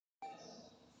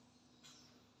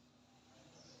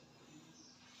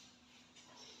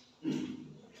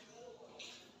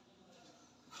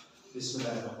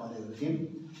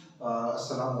Bismillahirrahmanirrahim.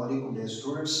 Assalamu alaikum dear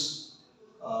students.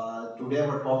 Today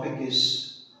our topic is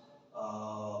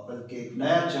बल्कि एक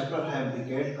नया चैप्टर है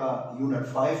MDCAT का unit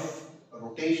 5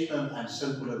 rotational and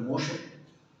circular motion.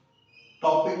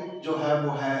 Topic जो है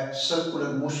वो है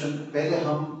सर्कुलर मोशन। पहले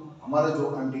हमारा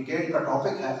जो MDCAT का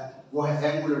टॉपिक है वो है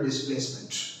एंगुलर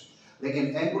डिस्प्लेसमेंट, लेकिन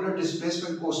एंगुलर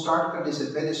डिस्प्लेसमेंट को स्टार्ट करने से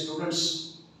पहले स्टूडेंट्स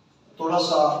थोड़ा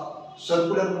सा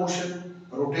circular motion,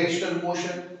 rotational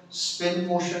motion, spin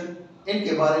motion,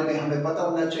 इनके बारे में हमें पता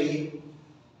होना चाहिए।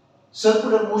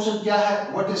 सर्कुलर मोशन क्या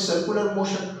है? What is circular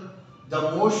motion? The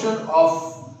motion of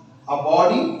a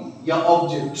body या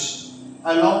object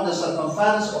along the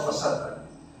circumference of a circle.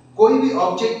 कोई भी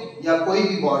ऑब्जेक्ट या कोई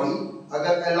भी बॉडी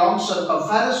अगर along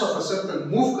circumference of a circle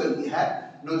move करती है,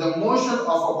 know the motion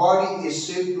of a body is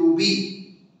said to be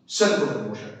circular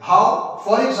motion. How?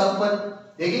 For example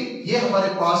देखिए, ये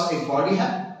हमारे पास एक बॉडी है,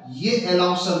 ये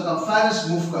अलोंग सर्कमफेरेंस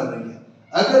मूव कर रही है।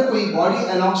 अगर कोई बॉडी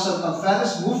अलोंग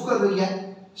सर्कमफेरेंस मूव कर रही है,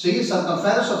 सही,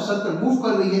 सर्कमफेरेंस ऑफ सर्कल मूव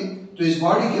कर रही है, तो इस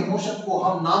बॉडी के मोशन को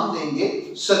हम नाम देंगे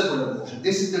circular motion.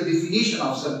 This is the definition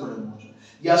of circular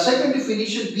motion. या सेकंड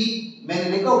डेफिनेशन भी मैंने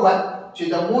लिखा हुआ है,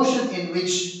 the motion in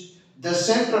which the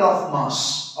centre of mass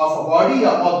of a body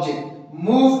या object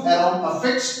move around a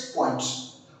fixed point.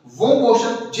 वो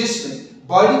मोशन जिसमें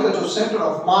बॉडी का जो सेंटर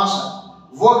ऑफ मास है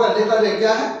वो अगर देखा जाए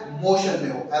क्या है, मोशन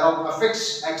में हो, around a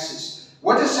fixed axis.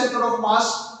 What is center of mass?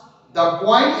 The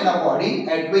point in a body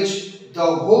at which the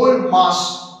whole mass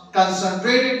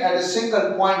concentrated at a single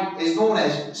point is known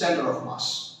as center of mass.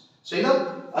 सही ना?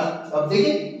 अब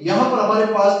देखिए यहाँ पर हमारे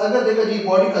पास अगर देखा जी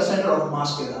बॉडी का सेंटर ऑफ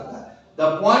मास कहलाता है, the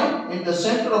point in the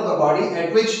center of the body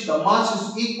at which the mass is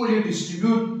equally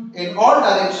distributed in all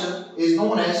directions is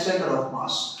known as center of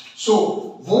mass. So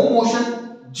वो मोशन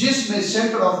जिसमें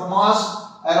centre of mass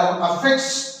around a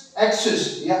fixed axis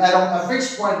या around a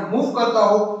fixed point move करता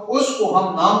हो, उसको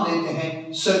हम नाम देते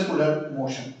हैं circular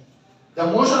motion. The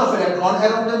motion of electron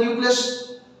around the nucleus,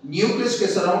 nucleus के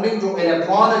सराउंडिंग जो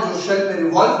इलेक्ट्रॉन है जो शेल में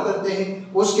रिवॉल्व करते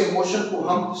हैं, उसके मोशन को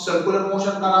हम सर्कुलर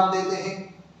मोशन का नाम देते हैं।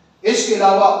 इसके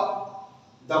अलावा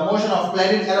the motion of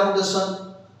planet around the सन,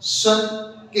 सन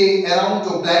के अराउंड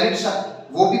जो प्लैनेट्स है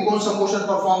वो भी कौन सा मोशन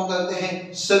परफॉर्म करते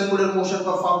हैं? सर्कुलर मोशन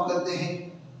परफॉर्म करते हैं।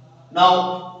 Now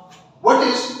what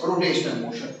is rotational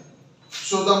motion?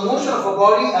 So the motion of a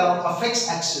body around a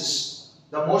fixed axis,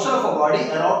 the motion of a body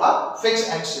around a fixed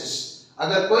axis.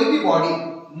 अगर कोई भी बॉडी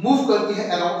मूव करती है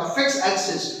around a fixed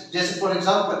axis, जैसे for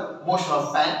example motion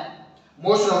of fan,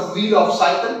 motion of wheel of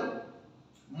cycle,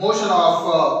 motion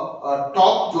of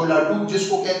top जो लड्डू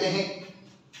जिसको कहते हैं,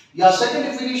 या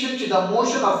second definition the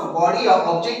motion of a body और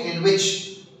object in which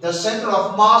the centre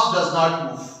of mass does not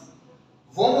move.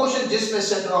 वो motion जिसमें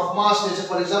centre of mass, जैसे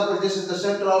for example this is the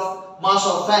centre of mass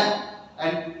of fan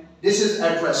and this is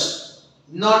at rest,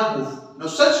 not move, no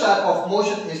such type of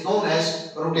motion is known as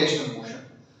rotational motion.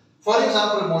 For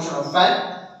example motion of fan,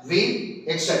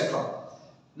 wheel etcetera.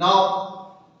 Now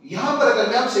यहां पर अगर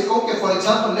मैं आपसे कहूं कि for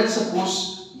example let's suppose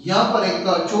यहां पर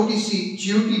एक छोटी सी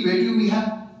चींटी बैठी हुई है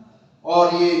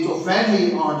और ये जो फैन है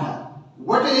ये ऑन है,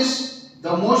 what is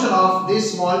the motion of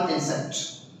this small insect?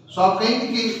 सो आप कहेंगे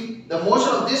कि the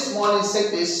motion of this small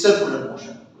insect is circular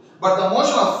motion, but the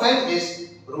motion of fan is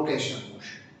rotational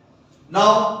motion. Now,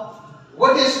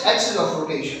 what is axis of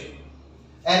rotation?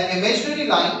 An imaginary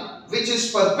line which is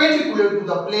perpendicular to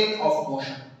the plane of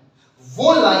motion.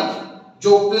 वो line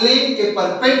जो plane के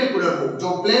perpendicular हो,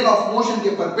 जो plane of motion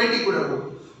के perpendicular हो।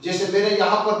 जैसे मेरे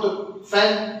यहाँ पर तो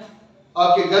फैन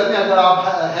आपके घर में अगर आप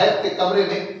है के कमरे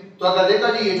में, तो अगर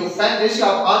देखा जी ये जो फैन जैसे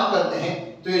आप ऑन करते हैं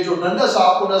तो ये जो डंडा सा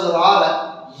आपको नजर आ रहा है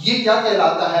ये क्या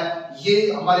कहलाता है?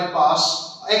 ये हमारे पास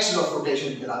एक्सिस ऑफ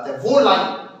रोटेशन कहलाता है। वो लाइन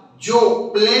जो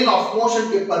प्लेन ऑफ मोशन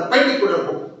के परपेंडिकुलर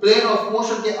हो, प्लेन ऑफ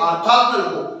मोशन के ऑर्थोगोनल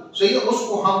हो, सही है,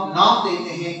 उसको हम नाम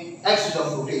देते हैं एक्सिस ऑफ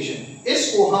रोटेशन।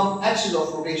 इसको हम एक्सिस ऑफ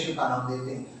रोटेशन का नाम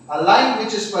देते हैं। A line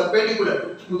which is perpendicular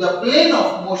to the plane of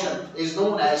motion is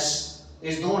known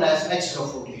as axis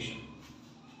of rotation.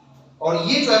 और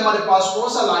ये जो हमारे पास कौन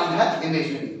सा लाइन है?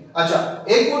 इमेजिनरी। अच्छा,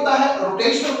 एक होता है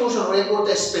रोटेशनल मोशन और एक होता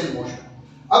है स्पिन मोशन।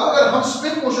 अब अगर हम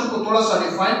स्पिन मोशन को थोड़ा सा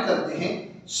डिफाइन करते हैं,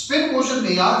 स्पिन मोशन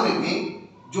में याद रखें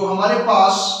जो हमारे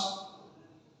पास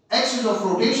एक्सिस ऑफ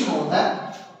रोटेशन होता है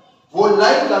वो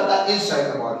लाई करता है inside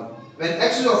the body. When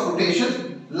axis of rotation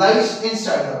lies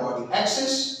inside the body,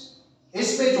 axis,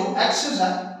 इसमें जो एक्सिस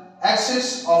है,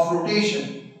 axis of rotation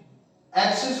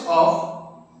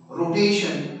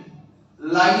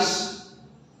lies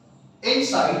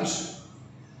inside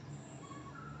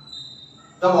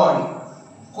the body.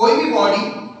 कोई भी बॉडी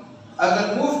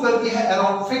अगर मूव करती है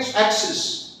अराउंड फिक्स्ड एक्सिस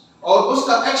और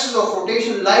उसका एक्सिस ऑफ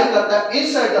रोटेशन लाई करता है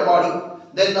inside the body,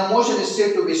 then the motion is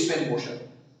said to be spin motion.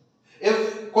 If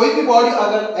कोई भी बॉडी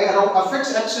अगर अराउंड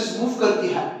अफेक्ट्स एक्सिस मूव करती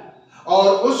है और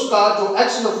उसका जो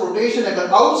एक्सिस ऑफ रोटेशन अगर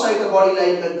आउटसाइड द बॉडी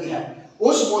लाइन करती है,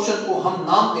 उस मोशन को हम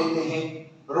नाम देते हैं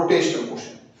रोटेशनल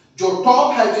मोशन। जो टॉप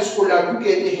है जिसको लाडू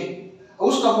कहते हैं,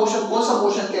 उसका मोशन कौन सा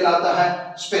मोशन कहलाता है?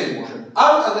 Spin motion.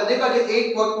 अब अगर देखा जाए एक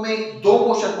वक्त में दो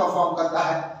मोशन परफॉर्म करता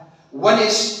है, one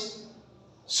is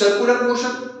circular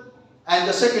motion and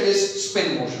the second is spin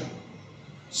motion.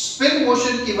 Spin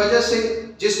motion की वजह से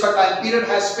जिसका टाइम पीरियड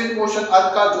है स्पिन मोशन,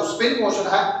 अर्थ का जो स्पिन मोशन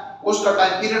है उसका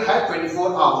टाइम पीरियड है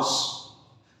 24 आवर्स,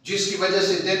 जिसकी वजह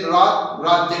से दिन रात,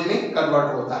 रात दिन में कन्वर्ट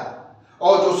होता है।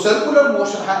 और जो सर्कुलर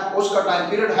मोशन है उसका टाइम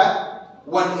पीरियड है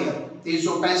 1 ईयर,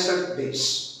 365 डेज,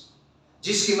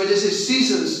 जिसकी वजह से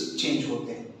सीजन्स चेंज होते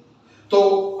हैं। तो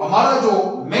हमारा जो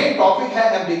मेन टॉपिक है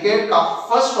एमडीकेट का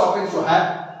फर्स्ट टॉपिक जो है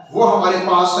वो हमारे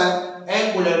पास है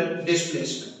एंगुलर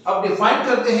डिस्प्लेसमेंट। अब डिफाइन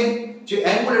करते हैं कि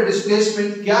एंगुलर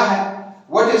डिस्प्लेसमेंट क्या है।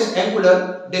 What is angular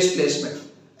displacement?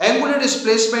 Angular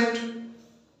displacement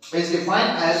is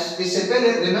defined as, इससे पहले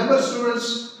remember students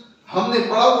हमने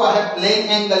पढ़ा हुआ है प्लेन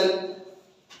एंगल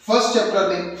फर्स्ट चैप्टर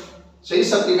में, सही,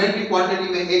 सप्लीमेंट्री क्वांटिटी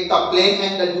में एक था प्लेन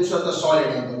एंगल, दूसरा था सॉलिड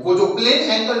एंगल। वो जो प्लेन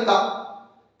एंगल था,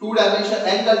 2 डायमेंशनल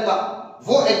एंगल था,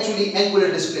 वो एक्चुअली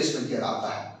एंगुलर डिस्प्लेसमेंट कहलाता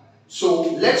है। So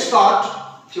let's start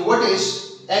to what is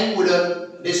angular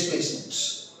displacement.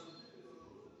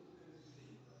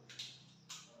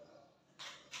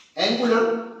 Angular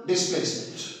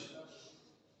displacement.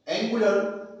 Angular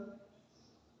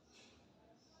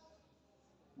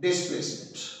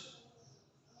displacement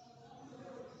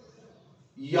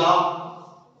या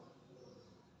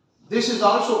this is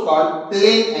also called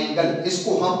plane angle.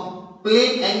 इसको हम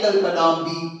plane angle का नाम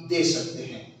भी दे सकते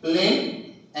हैं, plane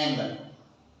angle.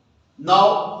 Now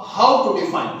how to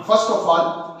define? First of all,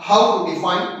 how to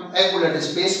define angular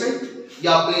displacement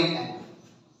या plane angle?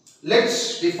 Let's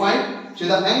define so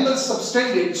the angle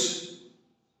subtended,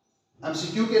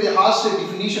 MCQ के लिहाज से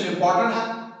डिफिनीशन इंपॉर्टेंट है।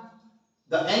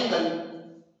 The angle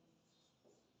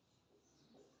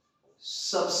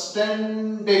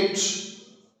subtended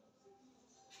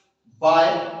by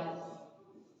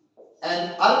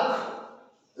an arc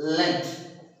length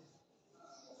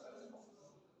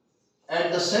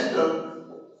at the center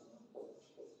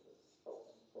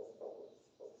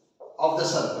of the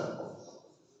circle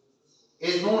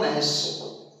is known as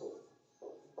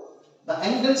the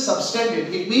angle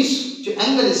subtended. It means the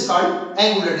angle is called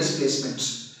angular displacement.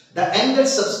 The angle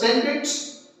subtended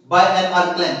by an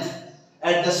arc length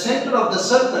at the center of the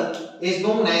circle is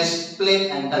known as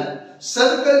plane angle.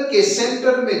 Circle के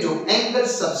centre में जो angle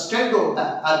subtend होता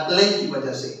है arc length की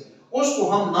वजह से, उसको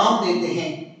हम नाम देते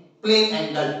हैं plane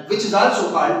angle, which is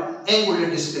also called angular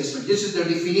displacement. This is the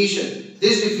definition.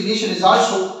 This definition is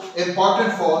also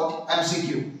important for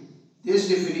MCQ. This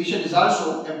definition is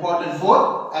also important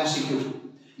for MCQ.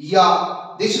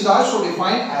 Yeah, this is also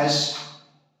defined as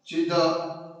the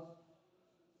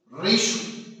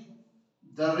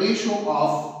ratio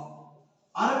of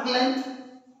arc length,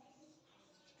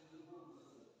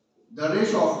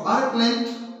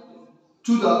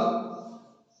 to the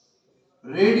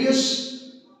radius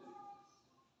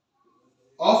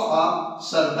of a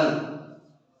circle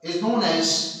is known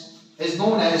as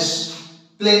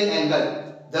plane angle.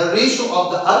 The ratio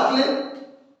of the arc length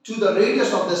to the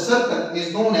radius of the circle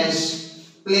is known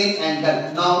as plane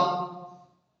angle. Now,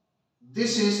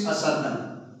 this is a circle.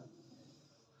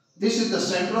 This is the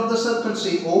center of the circle,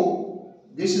 say O.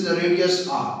 This is the radius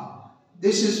R.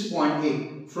 This is point A.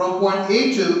 From point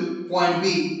A to point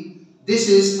B, this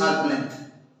is arc length,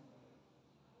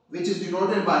 which is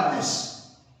denoted by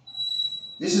S.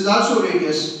 This is also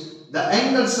radius. The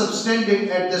angle subtended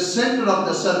at the center of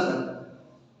the circle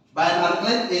by an arc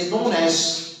length is known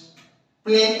as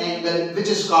plane angle, which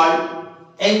is called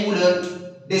angular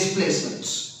displacement.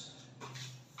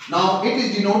 Now it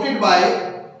is denoted by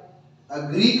a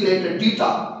Greek letter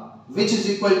theta, which is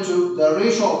equal to the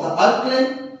ratio of the arc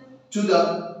length to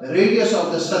the radius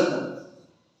of the circle,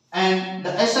 and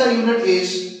the SI unit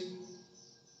is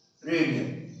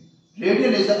radian.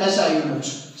 Radian is the SI unit.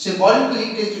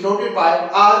 Symbolically it is denoted by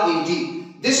RAD.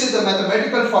 This is the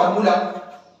mathematical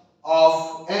formula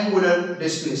of angular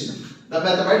displacement. The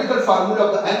mathematical formula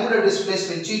of the angular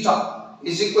displacement theta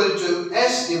is equal to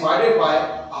S divided by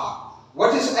R.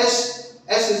 What is S?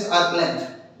 S is arc length.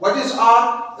 What is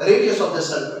R? Radius of the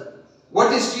circle.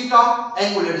 What is theta?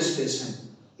 Angular displacement.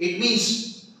 It means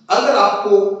अगर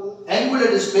आपको angular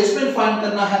displacement find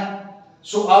करना है,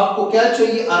 so आपको क्या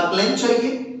चाहिए? arc length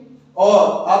चाहिए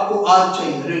और आपको r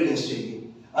चाहिए, radius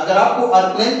चाहिए। अगर आपको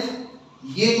arc length,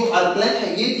 ये जो arc length है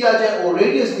ये दिया जाए और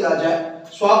radius दिया जाए,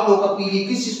 so आप लोग अपनी लिए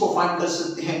किस चीज को फाइंड कर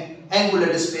सकते हैं?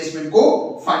 एंगुलर डिस्प्लेसमेंट को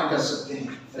फाइंड कर सकते हैं।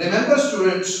 रिमेंबर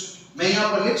स्टूडेंट्स, मैं यहां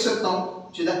पर लिख सकता हूं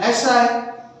कि the SI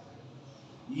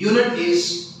unit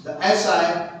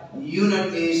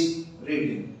is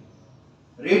radian.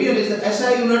 Radian is the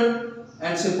SI unit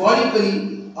and symbolically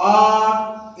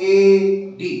RAD.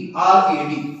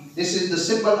 This is the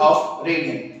symbol of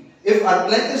radian. If arc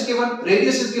length is given,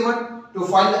 radius is given, to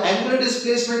find the angular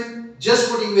displacement, just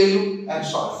putting value and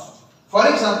solve. For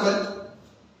example,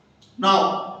 now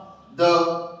the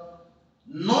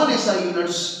non-SI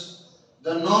units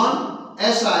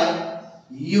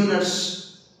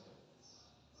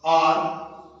are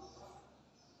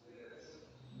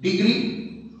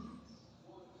degree,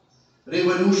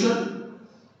 revolution,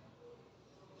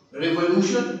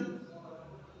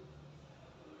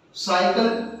 cycle,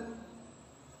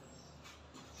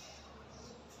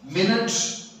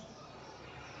 minutes,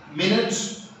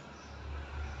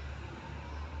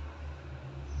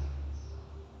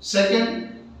 second,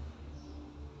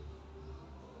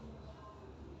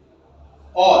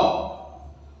 all.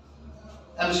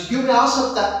 MCQ में आ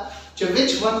सकता है कि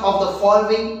which one of the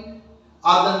following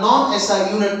are the non-SI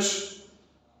unit,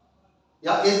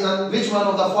 which one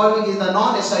of the following is the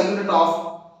non-SI unit of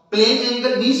plane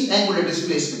angle means angular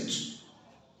displacement.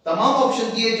 तमाम option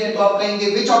दिए जाए तो आप कहेंगे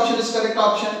which option is correct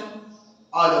option?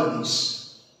 All of these.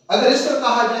 अगर इस तरह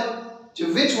कहा जाए कि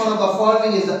which one of the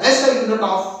following is the SI unit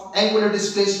of angular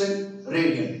displacement?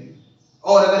 Radian.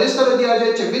 और अगर इस तरह दिया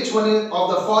जाए कि which one of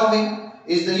the following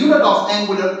is the unit of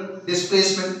angular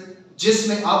displacement,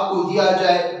 जिसमें आपको दिया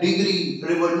जाए degree,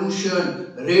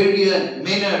 revolution, radian,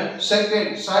 minute,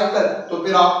 second, cycle, तो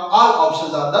फिर आप all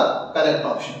options are the correct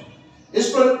option. इस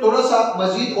पर थोड़ा सा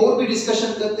मजीद और भी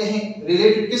डिस्कशन करते हैं।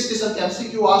 रिलेटेड किस किस्म के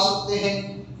एमसीक्यू आ सकते हैं,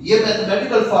 ये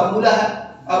मैथमेटिकल फार्मूला है,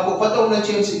 आपको पता होना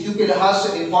चाहिए एमसीक्यू के लिहाज से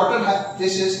इंपॉर्टेंट है।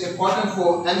 This is important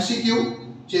for MCQ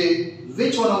कि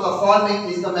which one of the following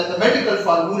is the mathematical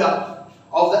formula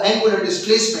of the angular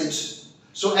displacement.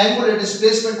 So angular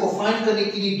displacement को फाइंड करने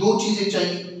के लिए दो चीजें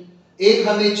चाहिए, एक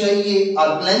हमें चाहिए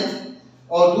arc length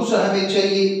और दूसरा हमें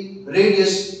चाहिए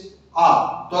रेडियस r।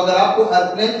 तो अगर आपको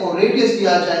arc length और रेडियस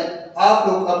दिया जाए, आप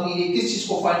लोग अपनी लिए किस चीज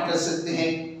को फाइंड कर सकते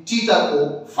हैं? थीटा को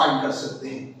फाइंड कर सकते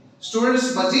हैं।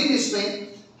 स्टूडेंट्स, मजीद इसमें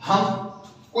हम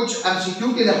कुछ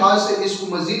एमसीक्यू के लिहाज से इसको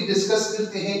मजीद डिस्कस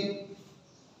करते हैं।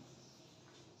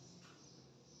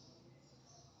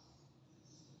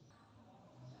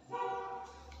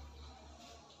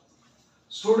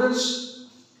 Students,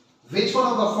 which one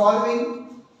of the following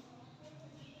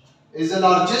is the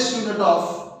largest unit of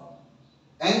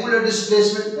angular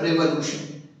displacement? Revolution.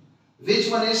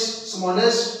 Which one is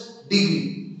smallest?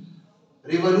 Degree.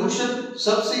 Revolution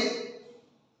सबसे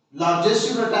largest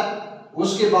unit है,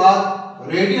 उसके बाद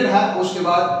रेडियन है, उसके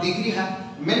बाद डिग्री है।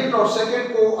 मिनट और सेकंड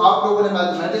को आप लोगों ने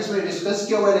मैथमेटिक्स में डिस्कस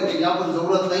किया हुआ है, लेकिन यहाँ पर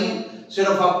जरूरत नहीं है,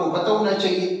 सिर्फ आपको पता होना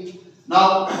चाहिए। नाउ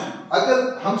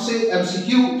अगर हमसे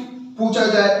एमसीक्यू पूछा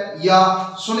जाए या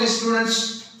सुने स्टूडेंट्स,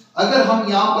 अगर हम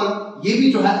यहाँ पर ये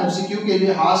भी जो है एमसीक्यू के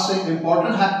लिहाज से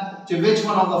इंपॉर्टेंट है कि which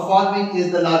one of the following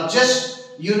is the largest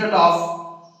unit of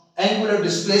angular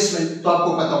displacement, तो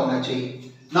आपको पता होना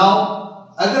चाहिए। Now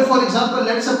अगर for example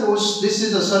let's suppose this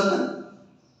is a circle,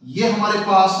 ये हमारे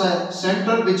पास है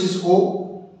centre which is O,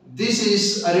 this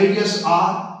is a radius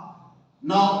R,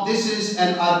 now this is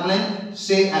an arc length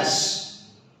say S,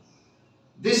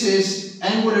 this is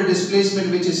angular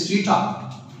displacement which is theta.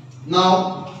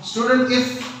 Now student, if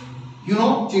you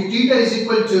know theta is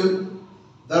equal to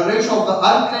the ratio of the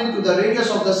arc length to the radius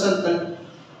of the circle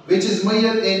which is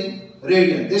measured in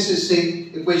radian, this is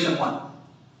say equation 1.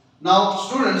 Now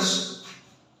students,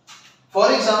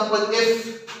 for example,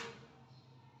 if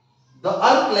the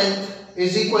arc length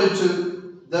is equal to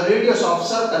the radius of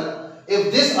circle,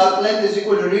 if this arc length is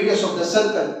equal to radius of the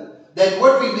circle, then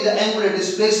what will be the angular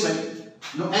displacement?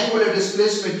 Now angular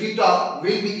displacement theta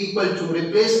will be equal to,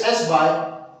 replace S by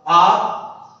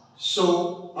R,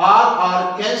 so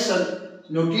R cancel,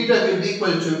 now theta will be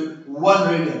equal to 1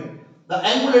 radian. The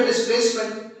angular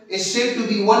displacement is said to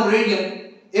be 1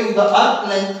 radian if the arc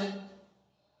length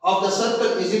of the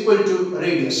circle is equal to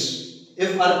radius.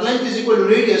 If arc length is equal to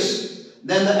radius,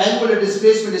 then the angular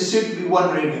displacement is said to be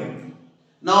 1 radian.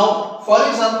 Now for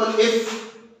example,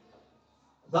 if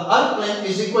the arc length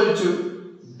is equal to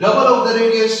double of the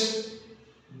radius,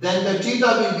 then the theta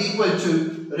will be equal to,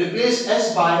 replace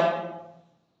S by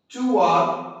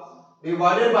 2R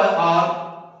divided by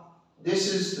R, this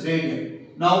is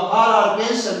radian. Now R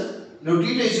cancel, now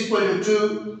theta is equal to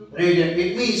 2 radian.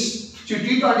 It means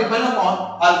theta depend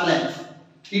upon arc length.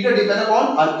 Theta depend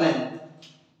upon arc length.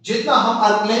 जितना हम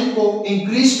arc length को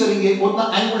increase करेंगे, उतना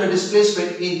angular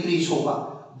displacement increase होगा.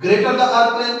 Greater the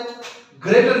arc length,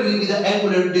 greater will be the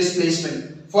angular displacement.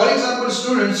 For example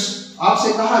students,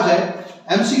 आपसे कहा जाए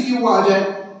MCQ आ जाए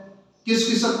किस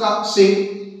किस्म का से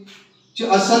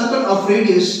a circle of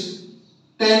radius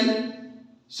 10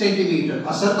 centimeter,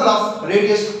 a circle of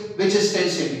radius which is 10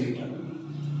 centimeter.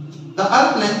 The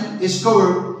arc length is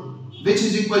covered which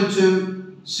is equal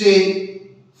to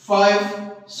say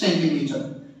 5 centimeter.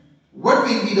 What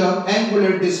will be the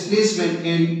angular displacement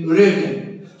in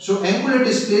radian? So angular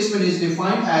displacement is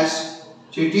defined as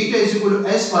theta is equal to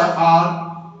S by R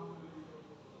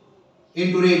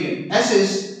into radian. S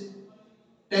is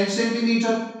 10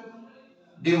 centimeter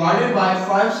divided by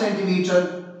 5 centimeter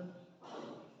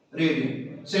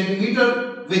radian.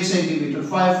 Centimeter with centimeter.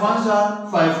 5 ones are,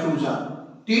 5 twos are.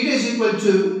 Theta is equal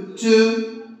to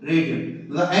 2 radian.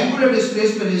 The angular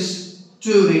displacement is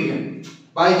 2 radian.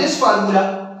 By this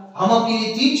formula, हम अपनी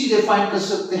ये तीन चीजें find कर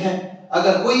सकते हैं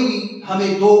अगर कोई भी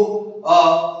हमें दो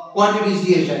क्वांटिटीज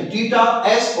दिए जाए, थीटा,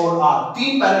 एस और आर,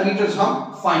 तीन पैरामीटर्स हम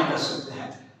फाइंड कर सकते हैं.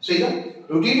 सही है?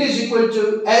 तो theta is equal to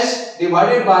S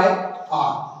divided by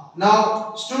are.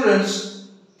 Now students,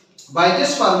 by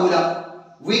this formula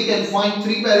we can find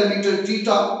three parameters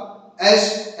theta,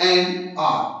 s and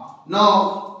r. Now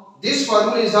this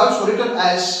formula is also written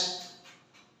as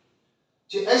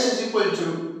s is equal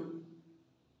to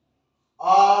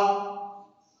r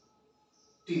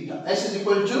theta. S is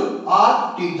equal to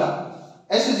r theta.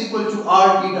 S is equal to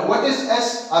r theta. What is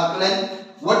s? Arc length.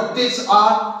 What is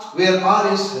r? Where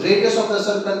r is radius of the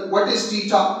circle. What is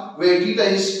theta? Where theta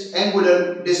is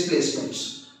angular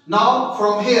displacements. Now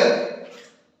from here,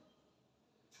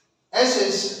 S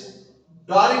is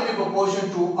directly proportional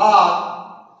to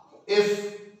R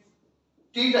if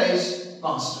theta is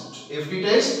constant. If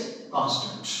theta is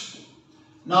constant.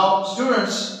 Now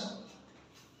students,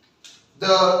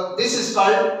 this is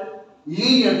called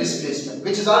linear displacement,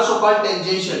 which is also called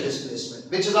tangential displacement,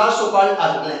 which is also called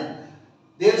arc length.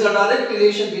 There is a direct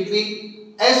relation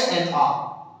between S and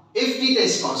R if theta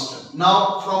is constant.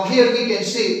 Now from here we can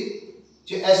say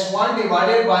S1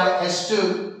 divided by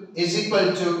S2 is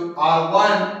equal to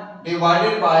R1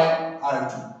 divided by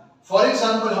R2. For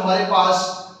example, हमारे पास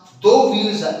दो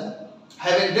wheels हैं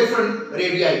having different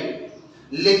radii,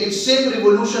 लेकिन same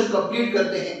revolution complete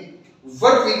करते हैं.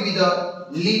 What will be the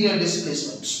linear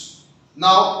displacements?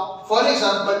 Now, for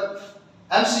example,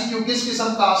 MCQ किस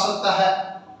किस्म का आ सकता है?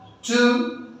 Two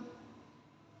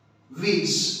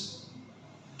wheels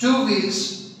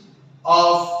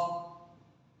of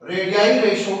radii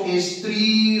ratio is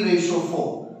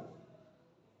 3:4.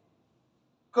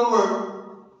 Cover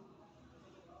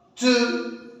 2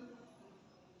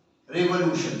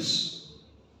 revolutions.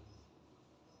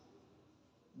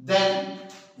 Then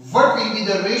what will be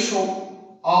the ratio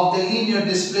of the linear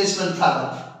displacement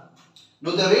traveled?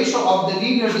 Now the ratio of the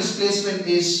linear displacement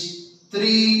is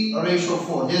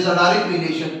 3:4. There is a direct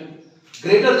relation.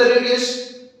 Greater the radius,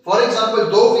 for example,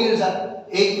 दो wheels है,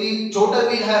 एक wheel छोटा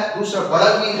wheel है, दूसरा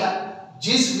बड़ा wheel है.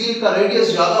 जिस wheel का radius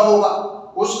ज्यादा होगा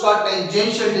उसका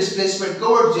टेंजेंशियल डिस्प्लेसमेंट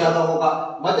कवर्ड ज्यादा होगा,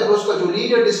 मतलब उसका जो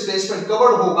लीनियर डिस्प्लेसमेंट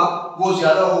कवर्ड होगा वो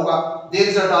ज्यादा होगा. There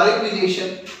is a direct relation,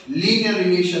 linear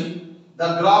relation. The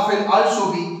graph will also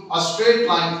be a straight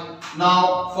line. Now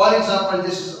for example,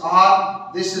 this is r,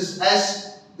 this is s,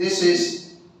 this is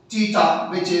theta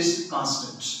which is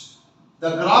constant.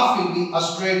 The graph will be a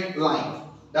straight line.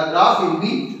 The graph will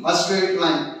be a straight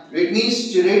line. It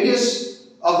means the radius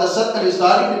of the circle is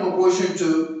directly proportional to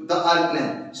the arc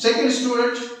length. Second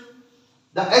student,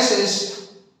 the S is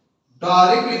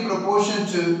directly proportional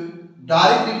to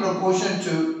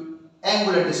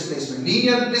angular displacement.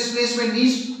 Linear displacement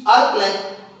means arc length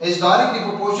is directly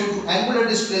proportional to angular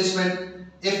displacement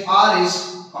if r is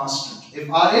constant. If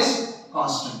r is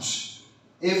constant.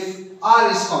 If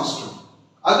r is constant.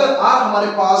 अगर r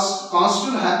हमारे पास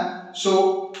constant है, so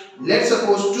let's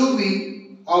suppose two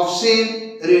wheels of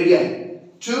same radii.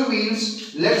 Two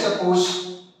wheels, let's suppose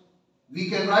we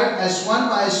can write S1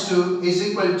 by S2 is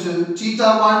equal to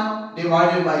theta1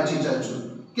 divided by theta2.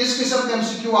 किस किस्म का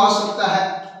MCQ आ सकता है?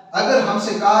 अगर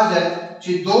हमसे कहा जाए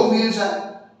कि दो wheels है,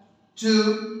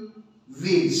 two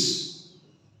wheels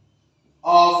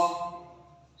of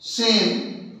same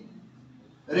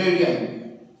radii,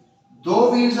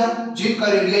 दो wheels है जिनका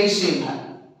radii same है.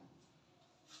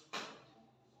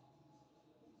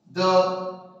 The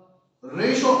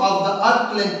ratio of the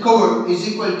arc length covered is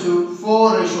equal to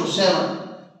 4:7.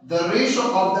 The ratio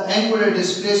of the angular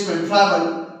displacement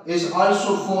traveled is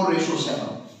also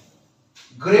 4:7.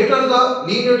 Greater the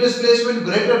linear displacement,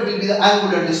 greater will be the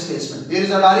angular displacement. There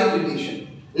is a direct relation,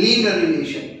 linear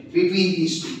relation between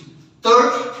these two.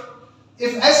 Third,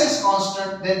 if s is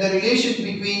constant, then the relation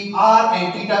between r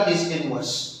and theta is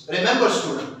inverse. Remember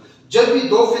student, जब भी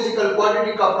दो physical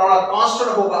quantity का product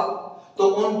constant होगा तो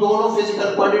उन दोनों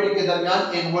physical quantity के दरमियान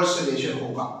इनवर्स रिलेशन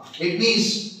होगा। It means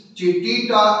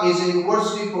theta is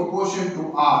inversely proportional to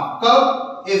r कब,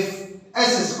 इफ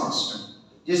s इज कांस्टेंट।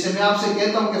 जैसे मैं आपसे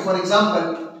कहता हूं कि फॉर एग्जांपल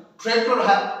ट्रैक्टर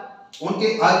है, उनके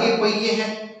आगे पहिए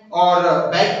हैं और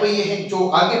बैक पहिए हैं। जो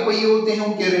आगे पहिए होते हैं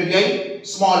उनके रेडियाई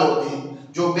स्मॉल होते हैं,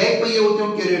 जो बैक पहिए होते हैं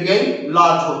उनके रेडियाई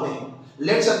लार्ज होते हैं।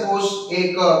 लेट्स सपोज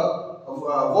एक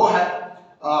वो है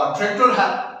ट्रैक्टर है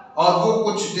और वो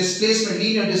कुछ डिस्प्लेसमेंट,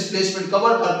 लीनियर डिस्प्लेसमेंट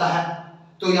कवर करता है,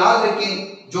 तो याद रखें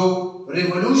जो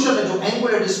रिवोल्यूशन है, जो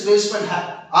एंगुलर डिस्प्लेसमेंट है,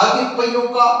 आगे पहियों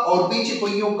का और पीछे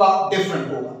पहियों का डिफरेंट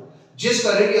होगा।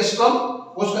 जिसका रेडियस कम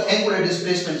उसका एंगुलर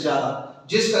डिस्प्लेसमेंट ज्यादा,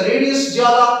 जिसका रेडियस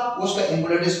ज्यादा उसका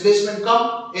एंगुलर डिस्प्लेसमेंट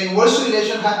कम। इनवर्स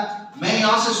रिलेशन है। मैं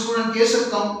यहां से स्टूडेंट कह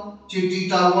सकता हूं कि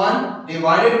θ1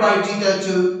 divided by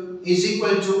θ2 is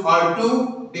equal to r2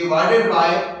 divided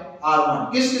by r1।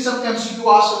 किस किस्म का एमसीक्यू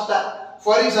आ सकता है?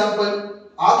 फॉर एग्जांपल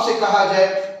आपसे कहा जाए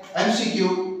MCQ,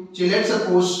 let's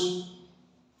suppose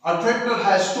a tractor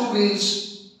has two wheels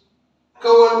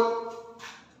cover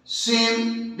same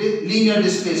linear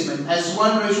displacement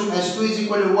s1 ratio s2 is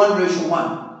equal to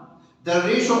 1:1. The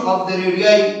ratio of the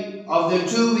radii of the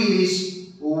two wheels is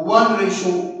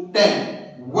 1:10.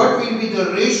 What will be the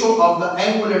ratio of the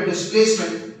angular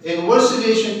displacement? Inverse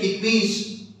relation, it means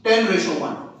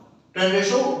 10:1.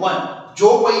 10:1. जो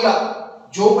पहिया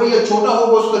छोटा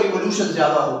होगा उसका revolution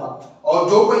ज्यादा होगा और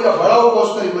जो पहिया बड़ा होगा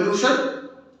उसका रिवोल्यूशन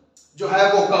जो है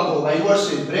वो कम होगा। इनवर्स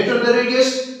से greater the radius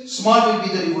small will be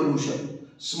the revolution,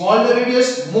 small the radius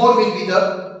more will be the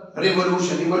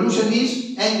revolution. Revolution means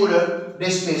angular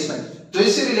displacement. तो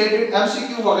इससे रिलेटेड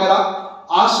एमसीक्यू वगैरह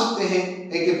आ सकते हैं,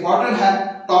 एक इंपॉर्टेंट है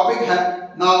टॉपिक है।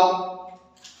 नाउ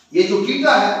ये जो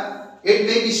थीटा है it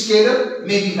may be scalar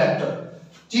may be vector.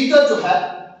 Theta जो है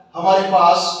हमारे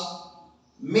पास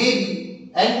may be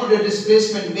angular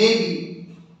displacement may be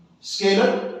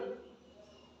scalar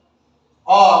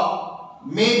और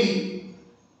मे बी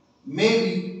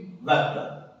वेक्टर।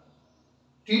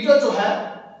 थीटा जो है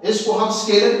इसको हम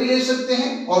स्केलर भी ले सकते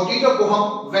हैं और थीटा को हम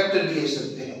वेक्टर भी ले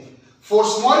सकते हैं। For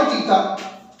small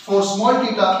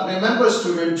theta remember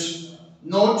students,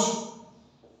 note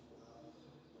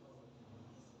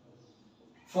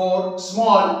for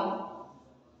small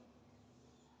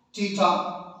theta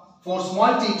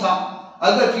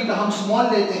अगर थीटा हम स्मॉल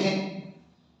लेते हैं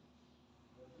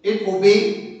इट ओबे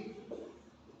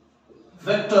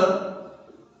vector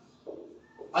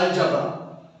algebra,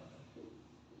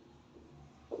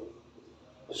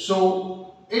 so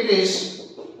it is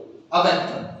a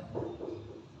vector.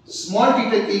 Small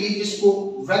theta के लिए इसको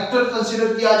वेक्टर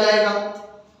कंसीडर किया जाएगा।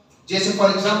 जैसे फॉर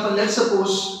एग्जांपल लेट्स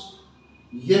सपोज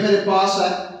ये मेरे पास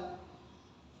है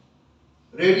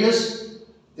radius,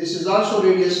 this is also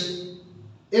radius.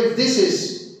 If this is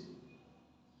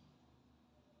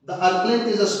the arc length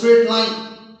is a straight line,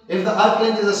 if the arc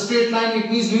length is a straight line it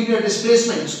means linear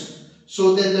displacement, so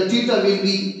then the theta will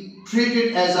be treated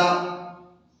as a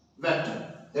vector.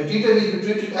 The theta will be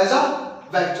treated as a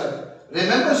vector.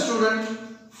 Remember student,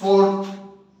 for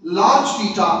large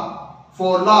theta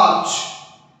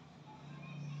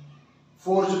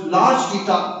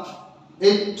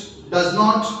it does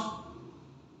not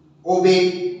obey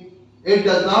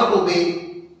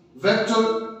vector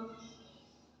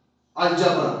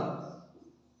algebra,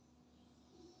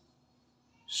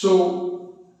 so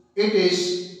it is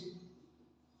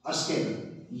a scalar.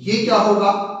 ये क्या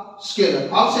होगा? Scalar.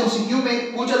 आपसे MCQ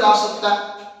में पूछा जा सकता है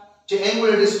कि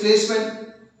angular displacement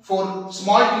for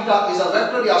small theta is a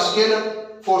vector या scalar.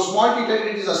 For small theta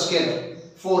it is a scalar,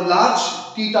 for large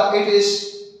theta it is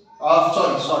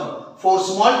for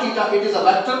small theta it is a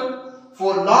vector,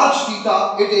 for large theta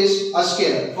it is a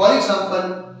scalar. For example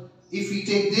if we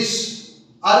take this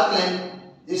arc length,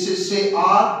 this is say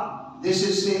r, this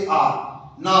is say r.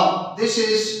 Now this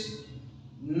is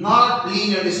not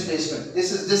linear displacement,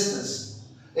 this is distance.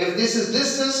 If this is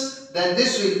distance then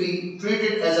this will be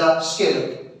treated as a scalar.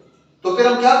 तो फिर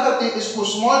हम क्या करते हैं, इसको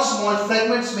small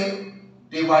fragments में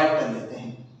divide कर लेते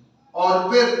हैं और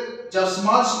फिर जब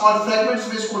स्मॉल फ्रैगमेंट्स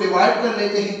में इसको डिवाइड कर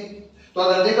लेते हैं तो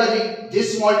अगर देखा जी this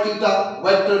small theta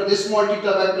vector, this small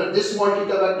theta vector, this small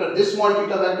theta vector, this small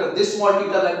theta vector, this small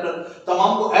theta vector,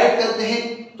 तमाम को ऐड करते हैं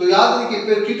तो याद रखिए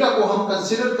फिर थीटा को हम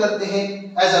कंसीडर करते हैं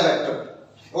एज अ वेक्टर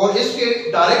और इसके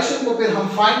डायरेक्शन को फिर हम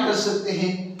फाइंड कर सकते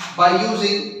हैं by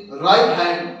using right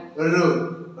hand rule.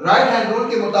 Right hand rule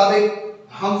के मुताबिक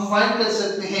हम फाइंड कर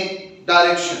सकते हैं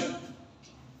direction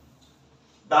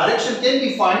can be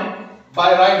find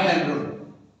by right hand rule.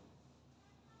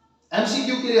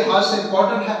 MCQ के लिहाज से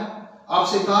इंपॉर्टेंट है।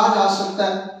 आपसे कहा जा सकता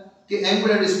है कि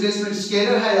एंगुलर डिस्प्लेसमेंट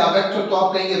स्केलर है या वेक्टर, तो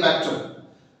आप कहेंगे वेक्टर।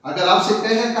 अगर आपसे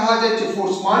कहा जाए for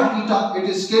small theta it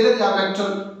is scalar या वेक्टर,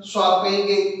 सो आप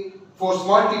कहेंगे for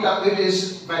small theta it is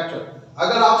vector.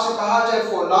 अगर आपसे कहा जाए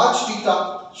फॉर लार्ज थीटा,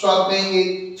 सो आप कहेंगे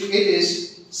इट इज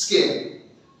स्केलर।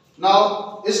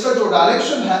 नाउ इसका जो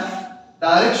डायरेक्शन है,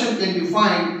 direction can be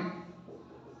find,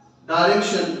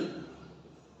 direction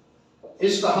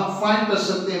इसका हम फाइंड कर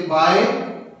सकते हैं bye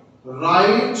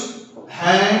right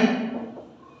hand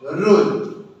rule.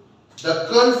 The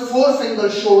curved forefinger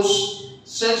shows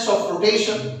sense of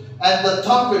rotation and the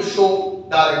thumb will show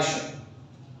direction.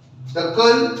 The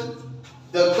curved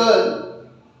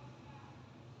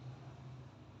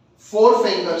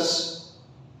forefingers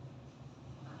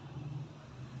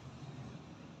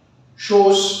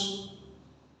shows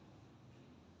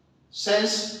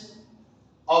sense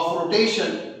of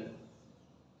rotation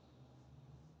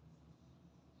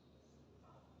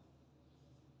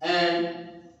and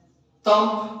thumb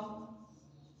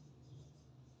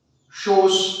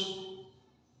shows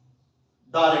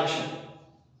direction.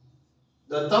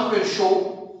 The thumb will show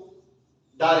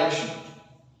direction.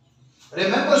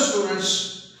 Remember students,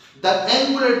 the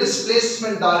angular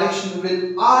displacement direction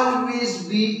will always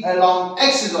be along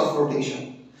axis of rotation.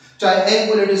 चाहे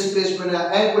angular displacement है,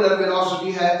 angular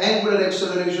velocity है, angular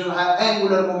acceleration है,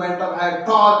 angular momentum है,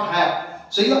 torque है,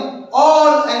 so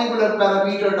all angular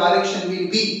parameter direction will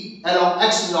be along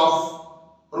axis of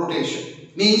rotation.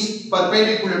 Means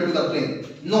perpendicular to the plane.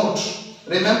 Note,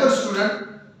 remember student,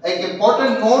 एक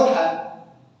important note है,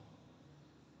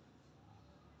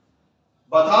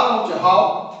 बता रहा हूं how,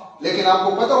 लेकिन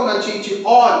आपको पता होना चाहिए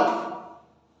all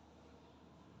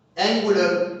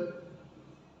angular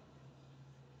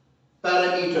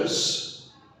parameters,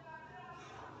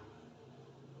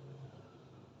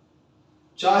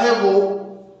 चाहे वो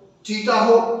थीटा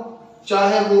हो,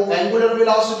 चाहे वो एंगुलर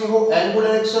वेलोसिटी हो,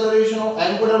 एंगुलर एक्सेलरेशन हो,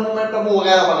 एंगुलर मोमेंटम हो,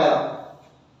 वगैरह वगैरह,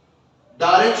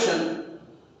 direction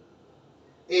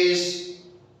is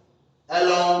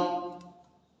along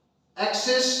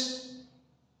axis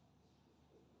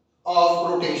of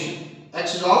rotation.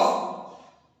 Axis of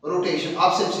rotation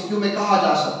आपसे MCQ में कहा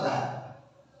जा सकता है,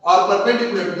 और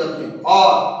perpendicular to the plane,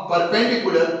 और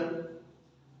perpendicular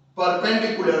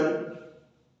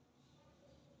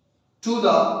to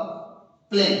the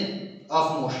plane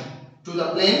of motion, to the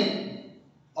plane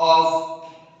of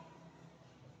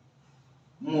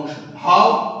motion. How?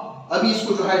 अभी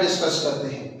इसको जो है डिस्कस करते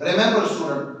हैं. Remember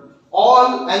student,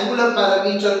 all angular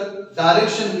parameter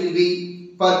direction will be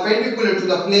perpendicular to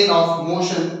the plane of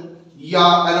motion या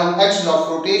along axis of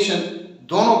rotation.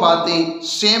 दोनों बातें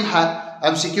same है,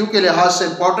 MCQ के लिहाज से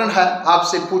इंपॉर्टेंट है,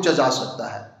 आपसे पूछा जा सकता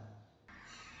है.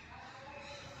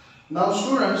 Now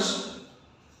students,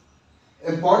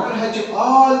 important है कि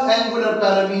all angular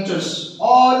parameters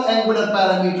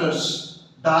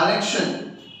direction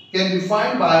can be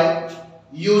defined by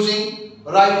using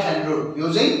right hand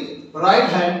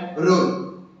rule.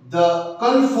 The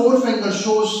curved forefinger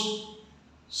shows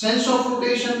sense of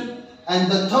rotation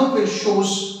and the thumb will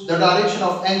shows the direction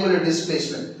of angular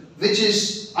displacement, which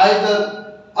is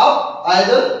either up,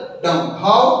 either down.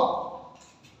 How?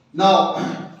 Now,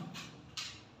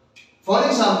 for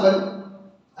example,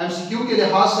 MCQ के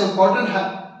लिहाज से important है,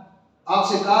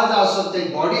 आपसे कहा जा सकता है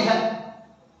body है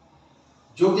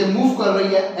जो कि मूव कर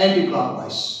रही है anti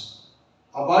clockwise.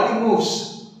 A body moves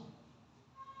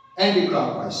anti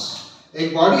clockwise.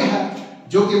 एक बॉडी है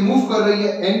जो कि मूव कर रही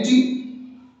है anti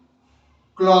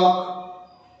clockwise.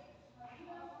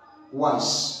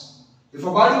 If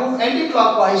a body moves anti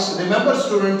clockwise, remember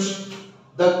students,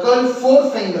 the curved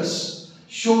forefingers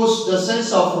shows the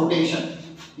sense of rotation.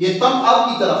 ये thumb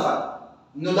आपकी तरफ है.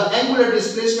 No, the angular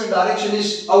displacement direction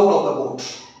is out of the boat.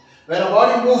 When a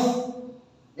body moves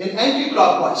in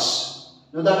anti-clockwise,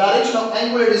 no, the direction of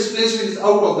angular displacement is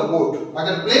out of the boat.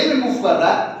 अगर plane में move कर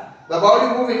रहा है, the body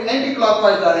move in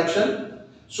anti-clockwise direction,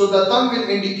 so the thumb will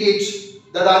indicate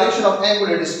the direction of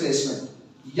angular displacement.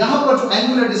 यहाँ पर जो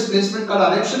angular displacement का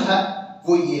direction है,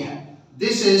 वो ये है.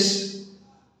 This is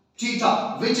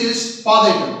theta, which is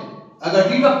positive. अगर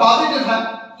theta positive है,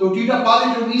 तो theta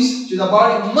positive means the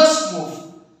body must move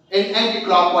in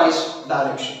anti-clockwise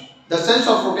direction. The sense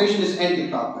of rotation is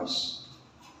anti-clockwise.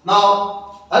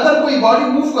 Now, अगर कोई body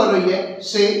move कर रही है,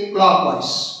 say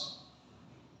clockwise.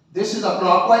 This is a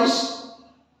clockwise.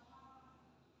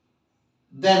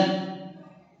 Then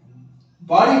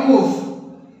body move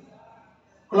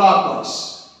clockwise.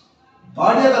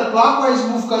 Body अगर clockwise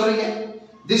move कर रही है,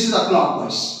 this is a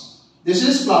clockwise. This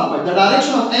is clockwise. The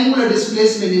direction of angular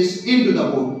displacement is into the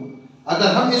board.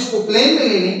 अगर हम इसको plane में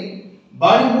ले लें,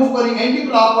 body move करें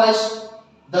anti-clockwise,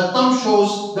 the thumb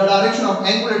shows the direction of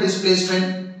angular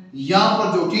displacement. यहाँ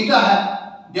पर जो theta है,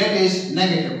 that is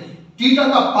negative. थीटा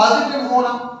का पॉजिटिव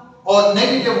होना और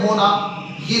नेगेटिव होना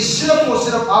ये सिर्फ और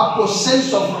सिर्फ आपको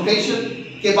सेंस ऑफ रोटेशन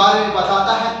के बारे में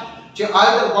बताता है कि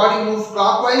आइदर बॉडी मूव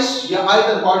क्लॉकवाइज या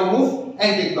either body move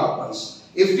anti clockwise.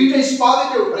 If theta is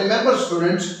positive, remember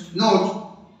students, note,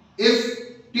 if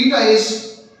theta is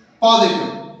positive,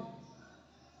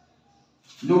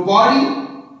 no body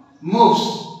moves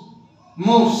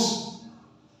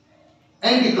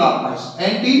anti-clockwise.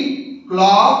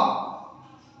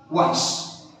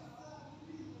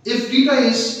 If theta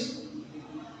is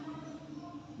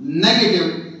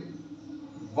negative,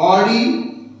 body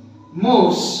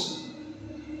moves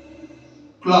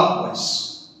clockwise.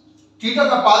 Theta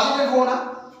का positive होना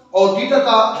और theta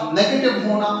का negative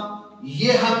होना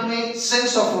ये हमें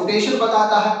sense of rotation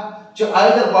बताता है जो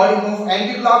either body move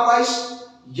anti clockwise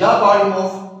या body move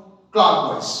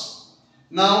clockwise.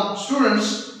 Now students,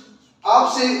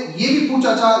 आपसे ये भी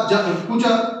पूछा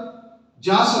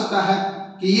जा सकता है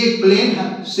कि ये प्लेन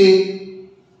है, से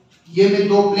ये मैं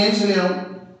दो प्लेन से ले रहा हूं,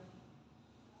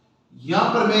 यहां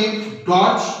पर मैं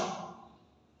डॉट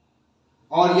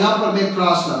और यहां पर मैं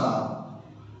क्रॉस लगा रहा हूं।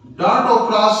 डॉट और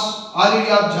क्रॉस ऑलरेडी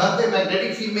आप जानते हैं,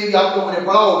 मैग्नेटिक फील्ड में भी आप लोगों ने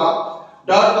पढ़ा होगा।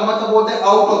 डॉट का मतलब होता है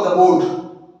out of the board,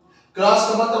 cross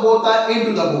का मतलब होता है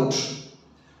into the board.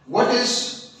 What is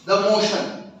the motion?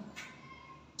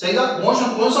 सही ना, मोशन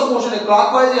कौन सा मोशन है,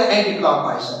 क्लॉकवाइज या एंटी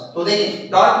क्लॉकवाइज है? तो देखिए,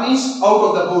 dot means out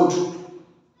of the board,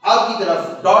 आपकी तरफ,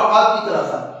 डॉट आपकी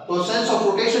तरफ है, तो सेंस ऑफ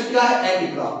रोटेशन क्या है, anti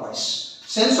clockwise.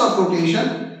 Sense of rotation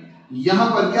यहां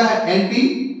पर क्या है, anti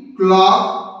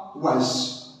clockwise.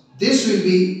 This will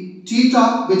be theta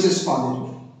which is positive.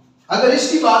 अगर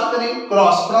इसकी बात करें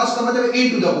क्रॉस, क्रॉस का मतलब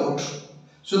into the board,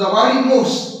 so the body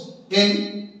moves in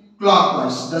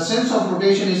clockwise, the sense of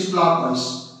rotation is clockwise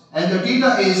and the theta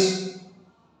is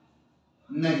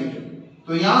negative।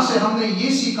 तो यहां से हमने ये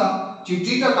सीखा कि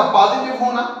थीटा का पॉजिटिव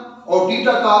होना और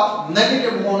थीटा का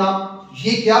नेगेटिव होना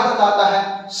ये क्या बताता है,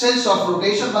 सेंस ऑफ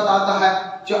रोटेशन बताता है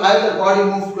जो आइदर बॉडी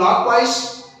मूव क्लॉकवाइज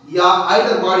या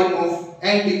either body move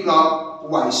anti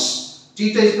clockwise.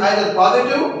 Theta is either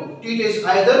positive, theta is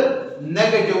either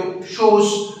negative, shows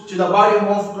to the body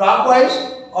move clockwise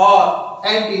or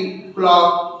anti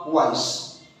clockwise।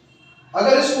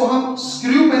 अगर इसको हम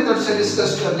स्क्रू मेथड से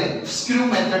discuss कर लें, screw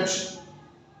method,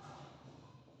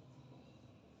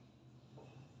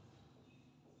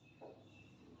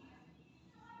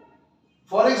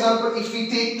 for example if we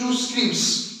take to screws,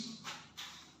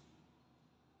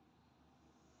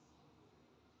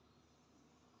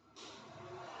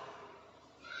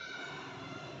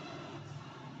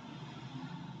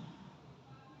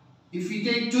 if we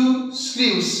take two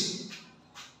screws,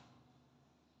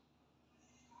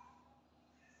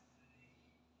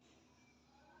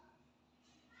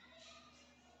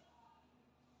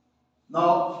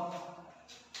 now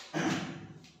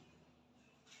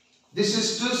this is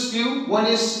two screw, one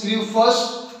is screw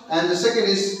first and the second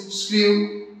is screw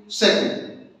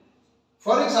second.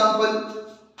 For example,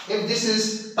 if this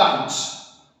is tight,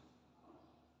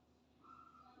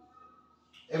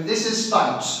 if this is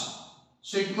tight,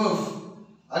 so it move।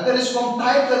 अगर इसको हम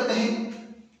tight करते हैं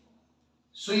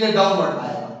सो ये downward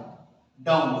आएगा,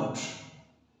 downward,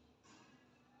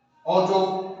 और जो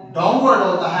downward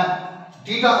होता है,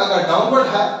 थीटा अगर डाउनवर्ड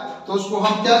है तो उसको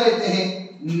हम क्या लेते हैं,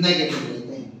 नेगेटिव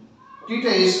लेते हैं।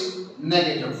 Theta is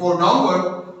negative for downward,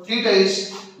 theta is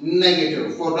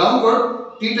negative for downward,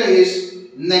 theta is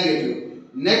negative.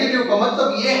 Negative का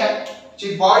मतलब ये है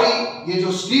कि बॉडी, ये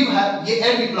जो स्ट्रीम है, ये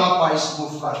एंटी क्लॉकवाइज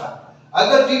मूव कर रहा है।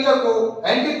 अगर थीटा को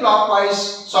एंटी क्लॉकवाइज,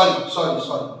 सॉरी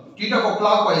थीटा को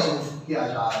क्लॉकवाइज मूव किया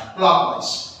जा रहा है,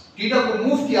 क्लॉकवाइज थीटा को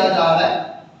मूव किया जा रहा है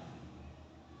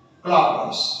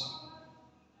क्लॉकवाइज।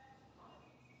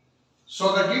 सो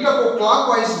अगर थीटा को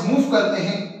क्लॉकवाइज मूव करते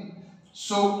हैं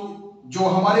सो जो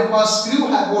हमारे पास स्क्रू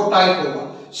है वो टाइट होगा।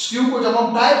 स्क्रू को जब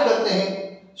हम टाइट करते हैं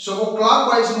सो वो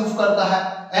क्लॉकवाइज मूव करता है,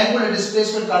 एंगुलर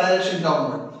डिस्प्लेसमेंट का डायरेक्शन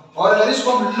डाउनवर्ड। और अगर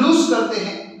इसको हम लूज करते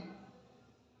हैं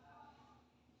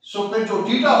सो फिर जो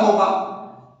थीटा होगा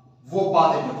वो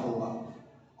पॉजिटिव होगा,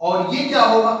 और ये क्या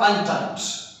होगा, अनटाइट,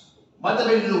 मतलब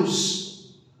लूज,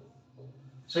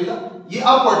 सही ना, ये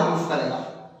अपवर्ड मूव करेगा।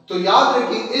 तो याद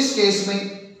रखिए इस केस में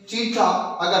थीटा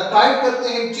अगर टाइट करते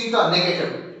हैं थीटा नेगेटिव,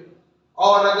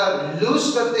 और अगर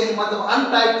लूज करते हैं मतलब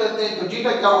अनटाइट करते हैं तो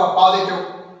थीटा क्या होगा, पॉजिटिव।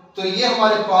 तो ये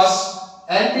हमारे पास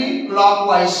एंटी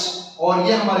क्लॉकवाइज और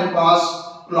ये हमारे पास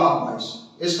क्लॉकवाइज।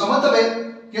 इसका मतलब है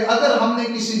कि अगर हमने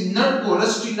किसी नट को,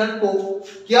 रस्टी नट को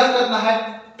क्या करना है,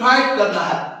 टाइट करना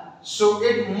है, so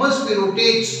it must be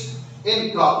rotate in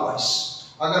clockwise.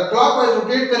 अगर क्लॉकवाइज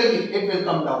रोटेट करेंगे इट विल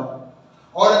कम डाउन,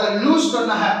 और अगर लूज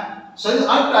करना है, सही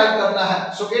अनटाइट करना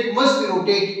है, so it must be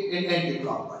rotate in anti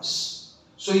clockwise.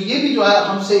 सो ये भी जो है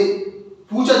हमसे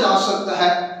पूछा जा सकता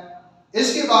है।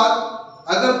 इसके बाद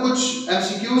अगर कुछ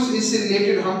एमसीक्यूज इससे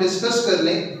रिलेटेड हम डिस्कस कर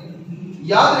लें,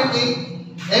 याद रखें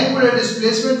एंगुलर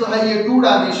डिस्प्लेसमेंट जो है ये 2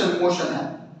 डायमेंशनल मोशन है।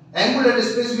 Angular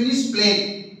displacement is plane.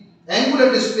 Angular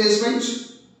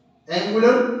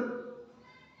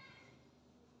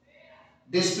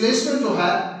displacement जो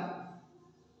है,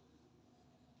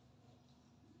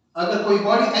 अगर कोई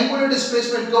बॉडी एंगुलर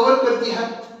डिस्प्लेसमेंट कवर करती है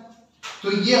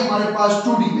तो ये हमारे पास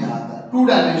 2D में आता है, 2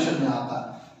 डायमेंशन में आता है।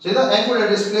 सीधा angular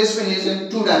displacement is in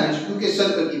 2 dimension, क्योंकि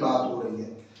सर्कल की बात हो रही है।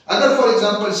 अगर फॉर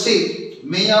एग्जांपल से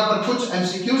मैं यहां पर कुछ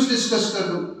एमसीक्यूज डिस्कस कर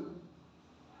दूं,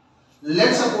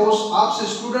 लेट सपोज आपसे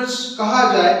स्टूडेंट्स कहा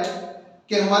जाए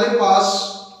कि हमारे पास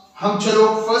हम चलो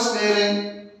फर्स्ट ले रहे हैं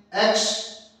एक्स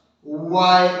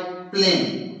वाई प्लेन।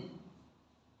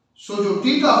 सो जो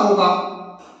थीटा होगा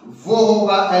वो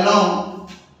होगा अलोंग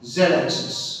जेड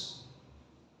एक्सिस,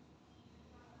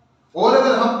 और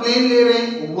अगर हम प्लेन ले रहे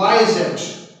हैं वाई जेड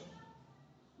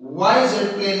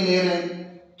प्लेन ले रहे हैं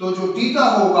तो जो थीटा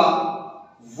होगा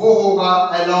वो होगा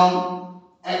अलोंग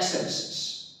एक्स एक्सिस।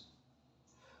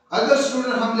 अगर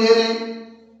स्टूडेंट हम ले रहे हैं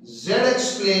जेड एक्स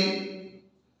प्लेन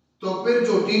तो फिर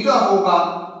जो थीटा होगा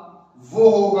वो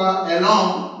होगा अलोंग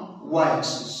वाई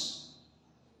एक्सिस,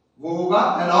 वो होगा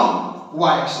along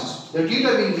Y axis. The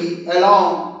theta will be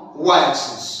along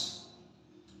y-axis.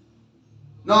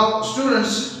 Now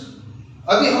students,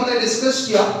 अभी हमने डिस्कस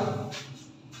किया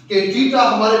कि थीटा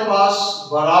हमारे पास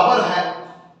बराबर है,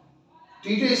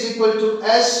 theta is equal to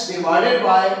s divided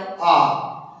by r,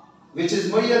 which is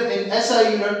measured in SI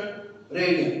unit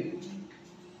radian.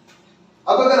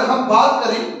 अब अगर हम बात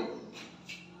करें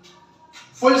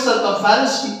full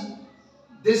circumference की,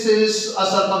 this is a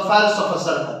circumference of a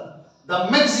circle. The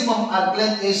maximum arc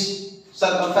length is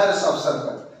circumference of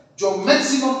circle. जो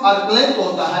maximum arc length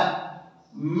होता है,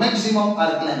 maximum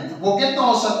arc length वो कितना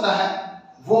हो सकता है?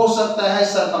 वो हो सकता है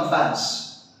circumference।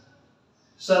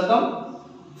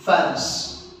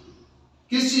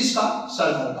 किस चीज का?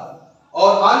 सर्कल का। और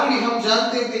ऑलरेडी हम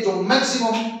जानते हैं कि जो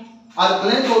maximum arc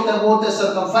length होता है वो होता है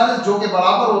circumference, जो के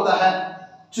बराबर होता है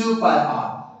 2 pi r।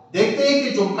 देखते हैं कि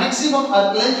जो maximum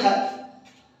arc length है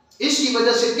इसकी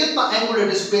वजह से कितना एंगुलर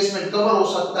डिस्प्लेसमेंट कवर हो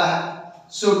सकता है।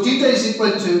 So theta is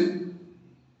equal to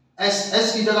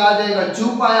S की जगह आ जाएगा 2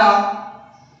 पाई r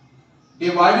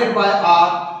divided by r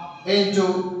into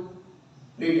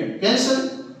radian, cancel.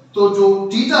 तो जो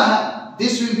थीटा है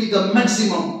this will be the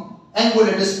maximum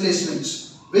angular displacement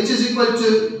which is equal to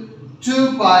 2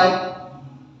 pi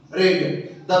radian.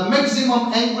 The maximum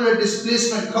angular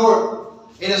displacement cover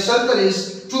in a circle is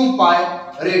 2 pi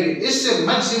radian. इससे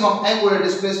maximum angular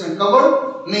displacement cover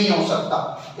नहीं हो सकता।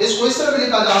 इसको इस तरह भी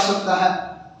लिखा जा सकता है,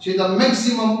 so the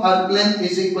maximum arc length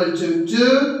is equal to 2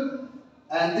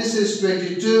 and this is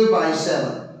 22 by 7,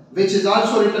 which is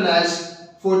also written as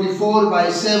 44 by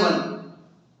 7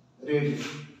 radian.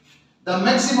 The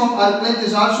maximum arc length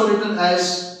is also written as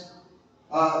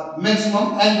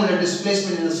maximum angular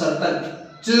displacement in a circle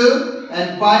 2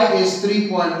 and pi is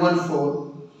 3.14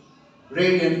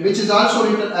 radian, which is also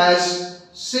written as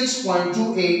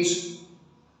 6.28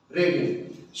 radian.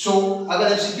 So अगर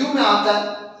MCQ में आता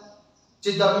है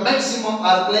the maximum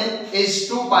arc length is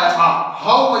 2 pi r,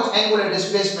 how much angular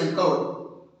displacement covered?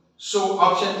 So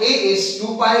option A is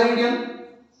 2 pi radian,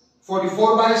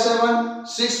 44 by 7,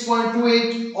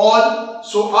 6.28 all.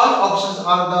 So all options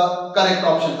are the correct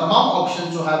option. तमाम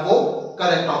options जो है वो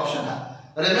correct option है।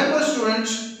 Remember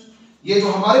students, ये जो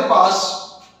हमारे पास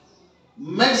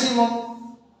maximum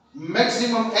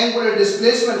angular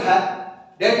displacement है,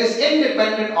 that is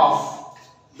independent of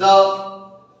the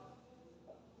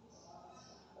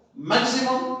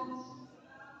maximum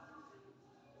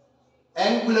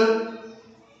angular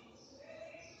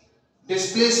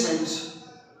displacement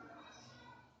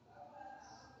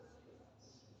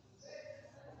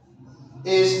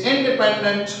is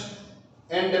independent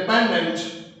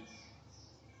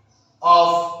of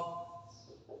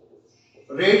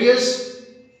radius,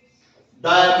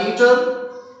 diameter,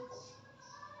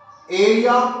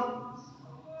 area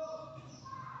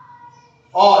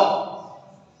और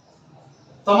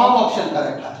तमाम ऑप्शन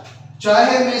करेक्ट है।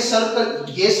 चाहे मैं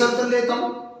सर्कल ये सर्कल लेता हूं,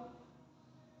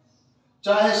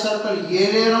 चाहे सर्कल ये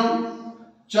ले रहा हूं,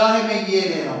 चाहे मैं ये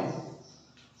ले रहा हूं।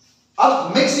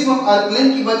 अब मैक्सिमम आर्क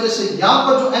लेंथ की वजह से यहां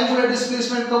पर जो एंगुलर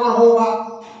डिस्प्लेसमेंट कवर होगा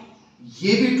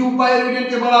ये भी 2 पाई रेडियन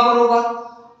के बराबर होगा,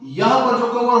 यहां पर जो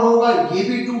कवर होगा ये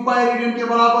भी 2 पाई रेडियन के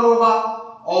बराबर होगा,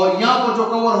 और यहां पर जो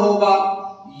कवर होगा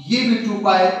ये भी 2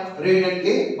 पाई रेडियन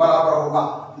के बराबर होगा।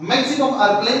 मैक्सिमम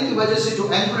आर्क लेंथ की वजह से जो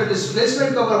एंगुलर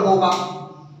डिस्प्लेसमेंट कवर होगा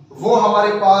वो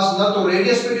हमारे पास न तो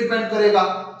रेडियस पे डिपेंड करेगा,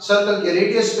 सर्कल के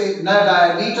रेडियस पे, न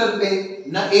डायमीटर पे,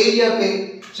 न एरिया पे।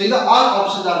 सीधा ऑल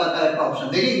ऑप्शन ज्यादा करेक्ट ऑप्शन।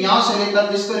 देखिए यहां से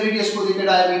लेकर इसके रेडियस को देखें,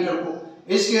 डायमीटर को,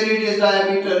 इसके रेडियस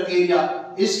डायमीटर एरिया,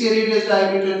 इसके रेडियस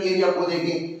डायमीटर एरिया को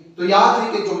देखें तो याद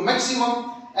रखिए जो मैक्सिमम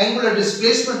एंगुलर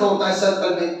डिस्प्लेसमेंट होता है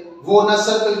सर्कल में वो ना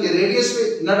सर्कल के रेडियस पे,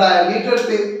 ना डायमीटर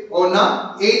पे और ना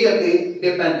एरिया पे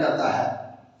डिपेंड करता है।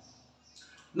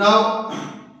 नाउ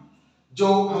जो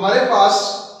हमारे पास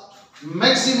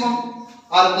मैक्सिमम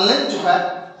आर्क लेंथ जो है,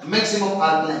 मैक्सिमम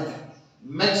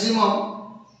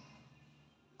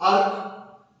आर्क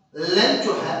लेंथ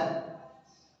जो है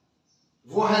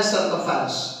वो है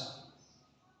circumference,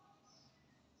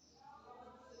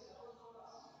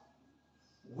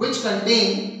 which contain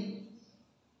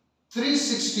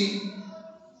 360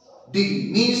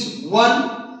 degree, means one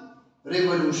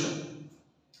revolution.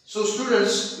 So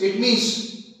students, it means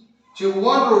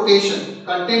one rotation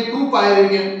contain 2 pi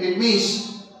radian. It means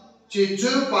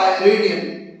 2 pi radian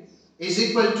is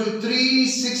equal to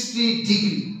 360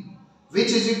 degree,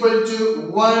 which is equal to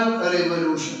 1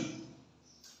 revolution.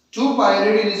 2 pi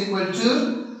radian is equal to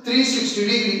 360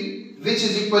 degree, which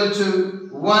is equal to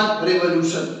 1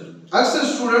 revolution. अक्सर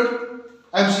student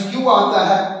MCQ आता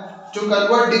है to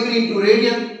convert degree into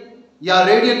radian या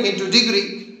radian into degree.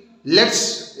 Let's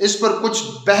इस पर कुछ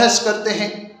बहस करते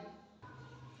हैं।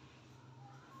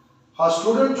 हाँ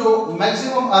स्टूडेंट, जो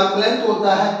मैक्सिमम आर्क लेंथ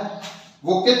होता है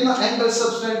वो कितना एंगल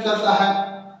सबटेंड करता है?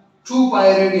 2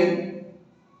 pi radian,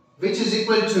 which is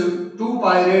equal to 2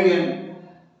 pi radian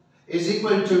is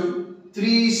equal to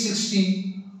 360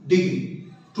 degree.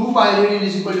 2 pi radian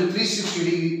is equal to 360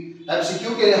 degree.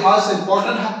 MCQ के लिहाज से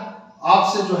इंपॉर्टेंट है,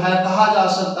 आपसे जो है कहा जा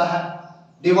सकता है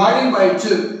डिवाइडिंग बाय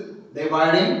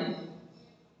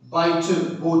 2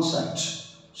 बोथ साइड्स।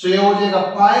 सो ये हो जाएगा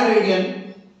pi radian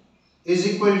is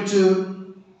equal to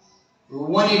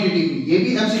 180 degree. ये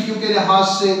भी एमसीक्यू के लिहाज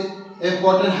से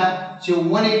इंपॉर्टेंट है। सो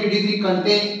 180 degree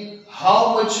contain how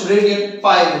much radian?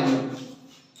 Pi radian.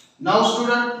 Now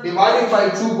student, dividing by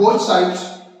 2 both sides,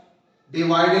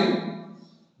 dividing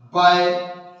by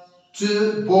 2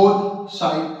 both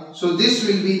sides. So this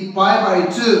will be pi by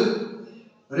 2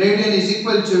 radian is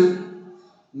equal to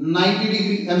 90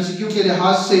 degree. MCQ के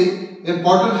लिहाज से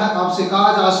important है, आपसे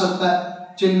कहा जा सकता है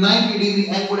 90 degree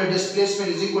angular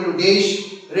displacement is equal to dash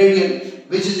radian,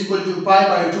 which is equal to pi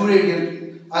by 2 radian.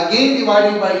 Again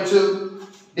dividing by 2,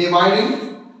 dividing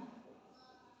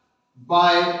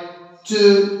by 2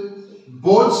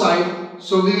 both sides.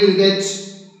 So we will get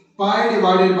pi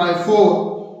divided by 4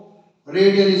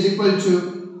 radian is equal to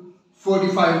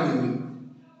 45 degree.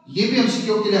 ये भी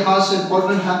MCQ के लिहाज से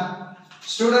important है।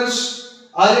 Students,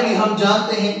 already हम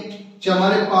जानते हैं कि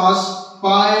हमारे पास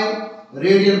पाई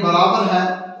रेडियन बराबर है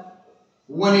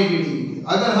 180 डिग्री।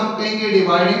 अगर हम कहेंगे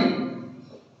डिवाइडिंग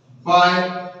बाय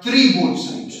 3 बोथ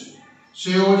साइड्स, सो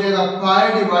ये हो जाएगा पाई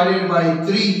divided by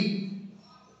 3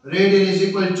 radian is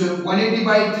equal to 180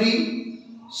 bye 3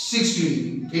 60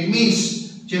 degree. It means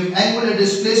जब angular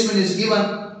displacement is given,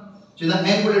 so the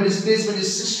angular displacement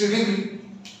is 60 degree,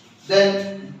 then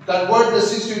convert the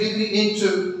 60 degree into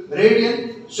radian,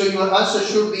 so your answer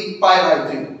should be pi by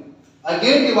 3.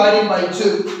 Again dividing by 2,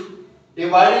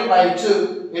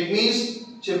 it means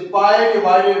pi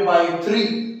divided by 3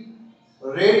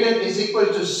 radian is equal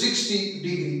to 60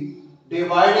 degree,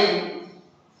 dividing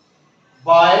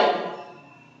by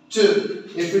 2.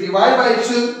 If we divide by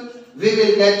 2, we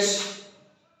will get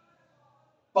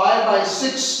pi by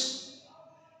 6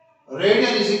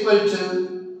 radian is equal to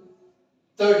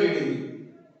 30 degree.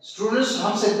 Students,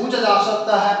 हमसे पूछा जा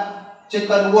सकता है कि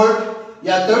convert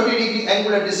या 30 degree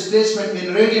angular displacement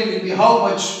in radian will be how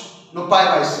much? No, pi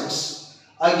by 6।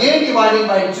 Again dividing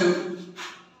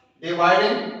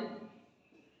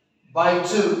by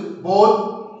 2 both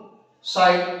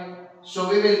side, so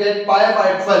we will get pi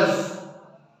by 12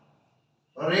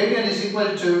 radian is equal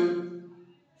to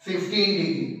 15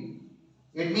 degree.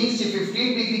 It means 15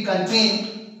 degree contain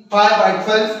pi by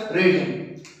 12 radian.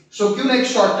 सो क्यों ना एक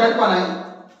shortcut बनाए?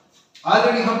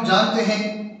 Already हम जानते हैं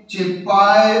कि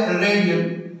pi radian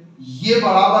ये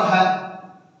बराबर है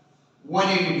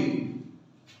 180 डिग्री।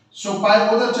 सो पाई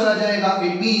उधर चला जाएगा।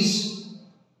 It means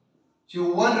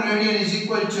 1 radian is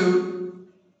equal to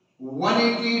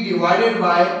 180 divided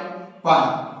by pi.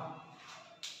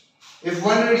 If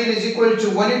 1 radian is equal to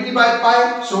 180 by pi,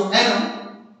 so n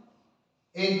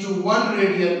into 1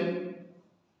 radian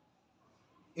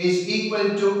is equal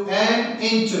to n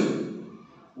into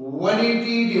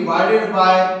 180 divided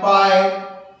by pi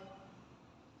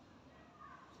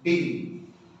degree.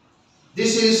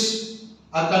 This is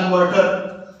a converter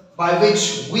by which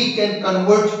we can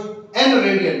convert n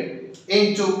radian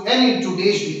into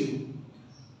dash degree.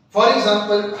 For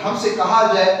example हमसे कहा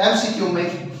जाए MCQ में,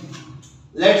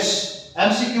 let's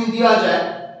MCQ दिया जाए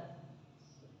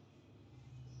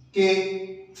कि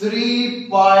 3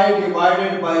 पाई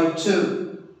divided by 2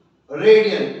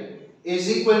 radian is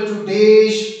equal to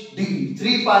dash degree.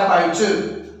 3 pi by 2.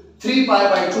 3 pi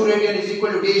by 2 radian is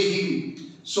equal to dash degree.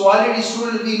 So already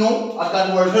student we know a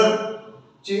converter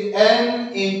to n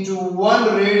into 1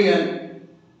 radian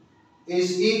is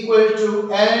equal to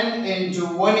n into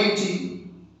 180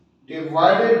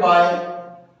 divided by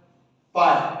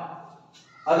pi.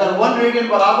 अगर 1 radian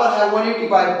बराबर है 180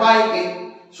 by pi के,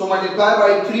 so multiply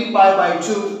by 3 pi by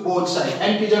 2 both side.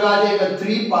 n की जगह आ जाएगा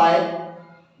 3 pi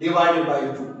divided by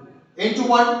 2 into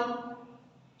 1,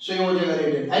 so ये हो जाएगा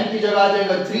रेडियन. n की जगह आ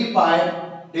जाएगा 3 pi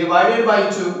divided by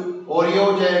 2 और ये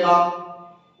हो जाएगा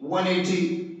 180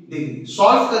 डिग्री.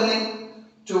 सॉल्व कर लें,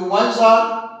 2 1s are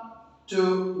 2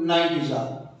 90s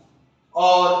are,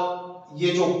 और ये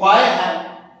जो पाई है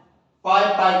पाई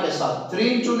पाई के साथ 3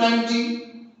 into 90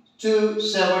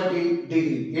 270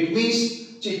 degree. It means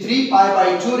 3 pi by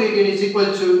 2 radian is equal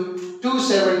to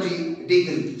 270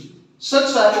 degree. Such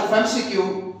type of MCQ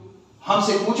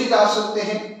हमसे पूछे जा सकते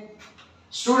हैं.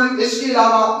 स्टूडेंट इसके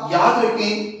अलावा याद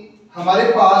रखें हमारे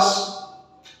पास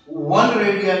 1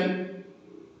 radian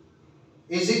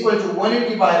is equal to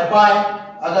 180 by pi.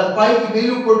 अगर पाई की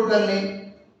वैल्यू पुट कर लें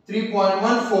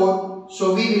 3.14, so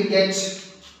we will get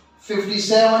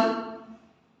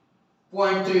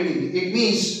 57.3 degree. It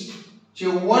means जो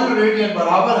 1 रेडियन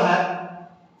बराबर है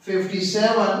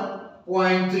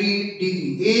 57.3 degree.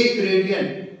 1 radian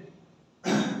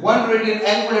 1 radian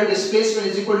angular displacement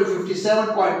is equal to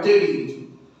 57.3 degree.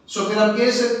 So फिर हम कह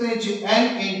सकते हैं कि n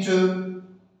into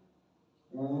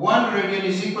 1 radian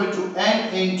is equal to n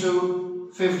into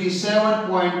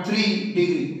 57.3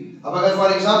 degree. अब अगर फॉर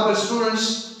एग्जांपल स्टूडेंट्स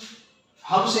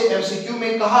हमसे एमसीक्यू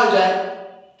में कहा जाए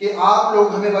कि आप लोग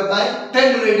हमें बताएं 10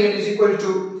 radian is equal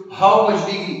to how much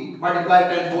degree, multiply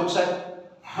 10 both side.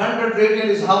 100 radian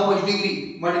is how much degree,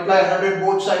 multiply 100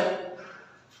 both side.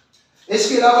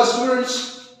 इसके अलावा स्टूडेंट्स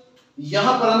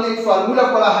यहां पर हमने एक फार्मूला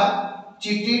पढ़ा है कि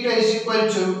theta is equal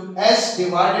to s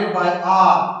divided by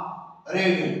r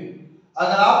radian.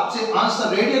 अगर आपसे आंसर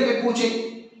रेडियन में पूछे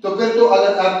तो फिर तो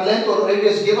अगर अर्क लेंथ और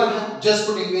रेडियस गिवन है just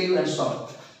putting value and solve.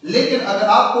 लेकिन अगर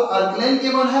आपको अर्क लेंथ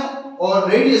गिवन है और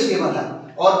रेडियस गिवन है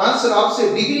और आंसर आपसे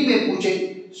डिग्री में पूछे,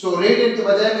 सो रेडियन के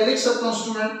बजाय मैं लिख सकता हूं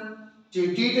स्टूडेंट कि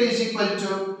theta is equal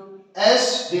to s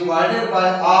divided by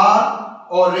r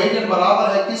और रेडियन बराबर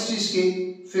है किस चीज के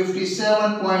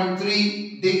 57.3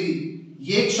 डिग्री.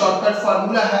 ये एक शॉर्टकट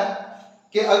फार्मूला है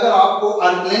कि अगर आपको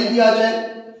अर्क लेंथ दिया जाए,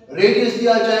 रेडियस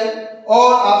दिया जाए और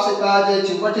आपसे कहा जाए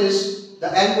कि what is the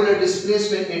angular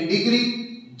displacement in degree,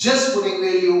 just putting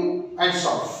value and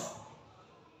solve.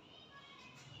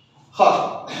 हाँ,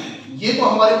 ये तो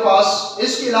हमारे पास.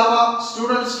 इसके अलावा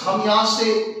स्टूडेंट्स हम यहां से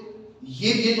ये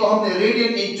तो हमने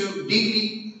रेडियन इनटू डिग्री.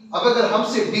 अब अगर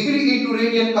हमसे डिग्री इनटू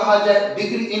रेडियन कहा जाए,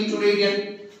 डिग्री इनटू रेडियन,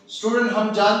 स्टूडेंट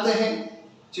हम जानते हैं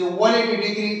कि 180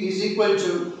 degree is equal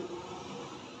to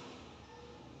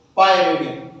pi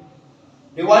radian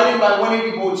divided by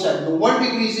 180 both side. तो 1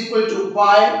 degree is equal to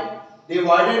pi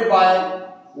divided by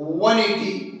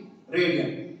 180 radian.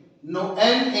 No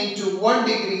n into 1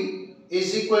 degree is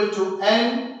equal to n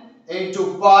into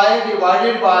pi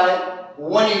divided by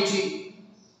 180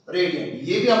 radian.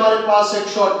 ये भी हमारे पास एक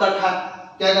shortcut है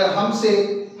कि अगर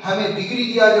हमें degree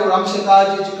दिया जाए और हमसे कहा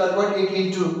जाए कि convert it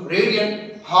into radian,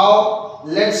 how,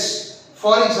 let's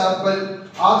for example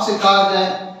आपसे कहा जाए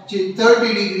कि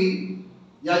 30 डिग्री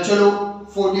या चलो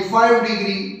 45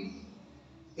 degree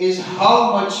is how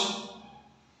much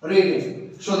radian.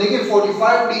 सो देखिए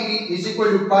 45 degree is equal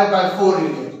to pi by 4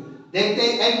 radian. देखते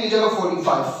हैं n की जगह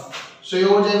 45, सो ये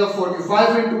हो जाएगा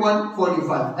 45 into 1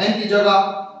 45. n की जगह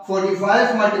 45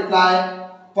 multiply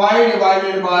pi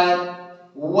divided by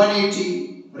 180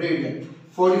 radian.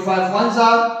 45 ones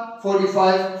are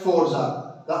 45 fours are.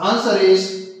 The answer is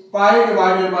pi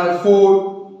divided by 4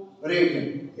 radian.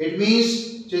 It means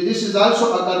this is also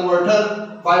a converter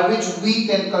by which we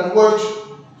can convert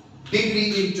degree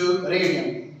into radian.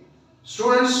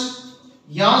 Students,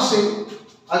 यहां से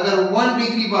अगर 1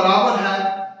 degree बराबर है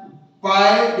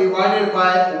pi divided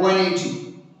by 180,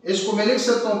 इसको मैं लिख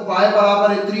सकता हूं pi बराबर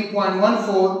है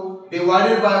 3.14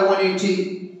 divided by 180.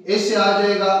 इससे आ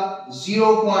जाएगा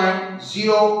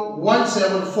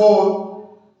 0.0174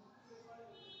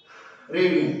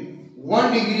 radian. 1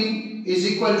 degree is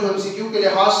equal to MCQ के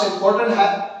लिहाज से इंपॉर्टेंट है.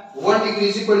 1 degree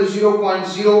is equal to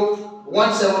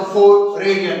 0.0174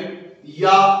 radian,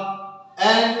 या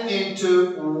n into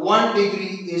 1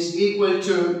 degree is equal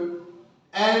to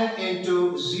n into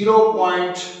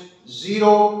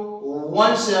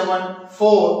 0.0174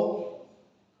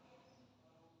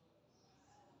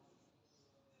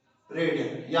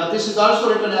 radian. Yeah, this is also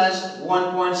written as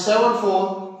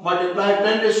 1.74 multiplied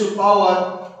 10 raised to power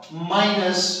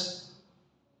minus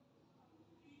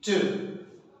 2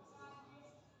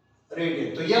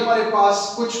 radian. तो ये हमारे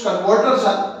पास कुछ converters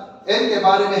हैं, इनके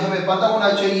बारे में हमें पता होना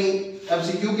चाहिए,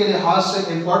 एमसीक्यू के लिहाज से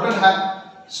इंपॉर्टेंट है।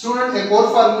 स्टूडेंट एक और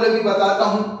फार्मूले भी बताता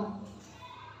हूं।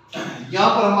 यहां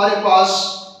पर हमारे पास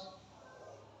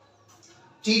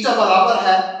थीटा बराबर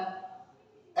है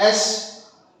s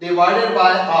डिवाइडेड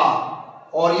बाय r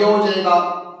और ये हो जाएगा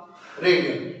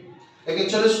रेडियन। लेकिन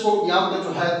चलो इसको यहां पर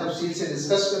जो है तफसील से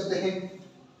डिस्कस करते हैं।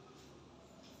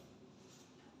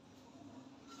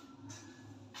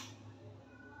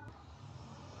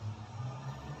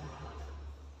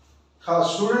 हाँ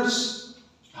स्टूडेंट्स,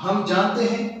 हम जानते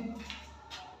हैं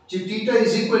कि theta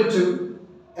is equal to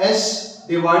s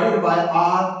divided by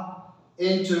r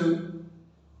into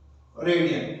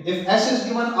radian. If s is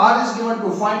given, r is given, to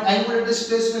find angular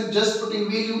displacement just putting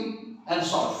value and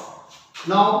solve.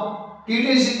 Now theta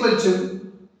is equal to,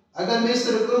 अगर मैं इस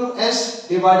तरह करूं s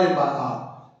divided by r,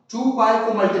 2 पाई को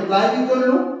multiply भी कर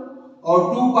लूं और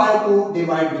 2 पाई को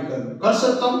डिवाइड भी कर लूं, कर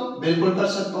सकता हूं, बिल्कुल कर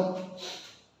सकता हूं।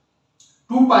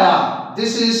 2 pi r,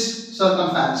 this is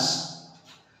circumference,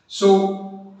 so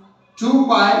 2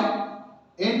 pi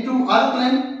into arc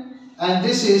length and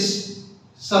this is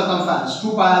circumference,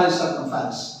 2 pi r is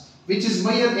circumference which is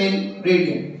measured in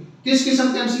radian. किस किस्म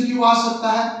का MCQ आ सकता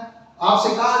है? आपसे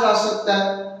कहा जा सकता है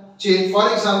for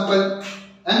example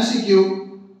MCQ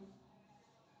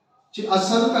a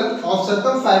circle of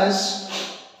circumference,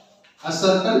 a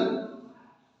circle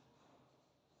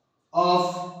of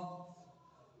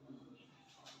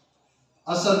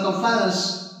a circumference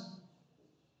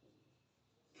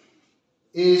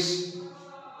is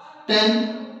 10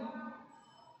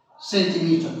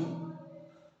 centimeter.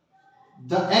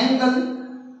 The angular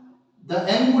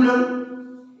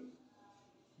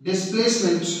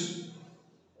displacement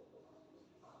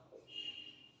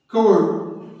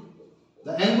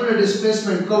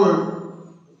covered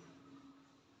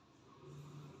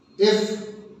if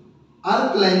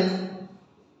arc length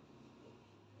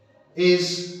is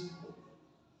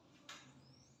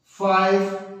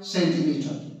 5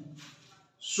 centimetre.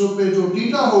 सो फिर जो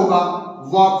थीटा होगा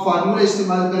वो आप फार्मूला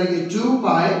इस्तेमाल करेंगे 2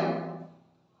 पाई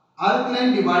arc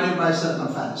length divided by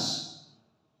circumference.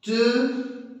 2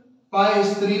 pi is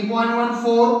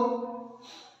 3.14,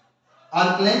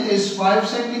 arc length is 5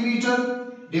 centimeter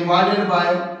divided by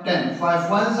 10.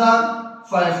 5 ones are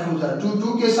 5 twos are 2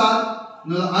 2 के साथ,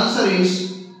 the answer is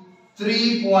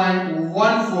 3.14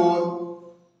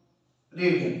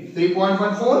 radian.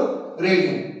 3.14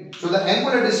 radian. So the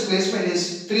angular displacement is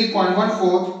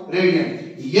 3.14 radian.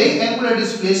 यही angular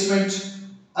displacement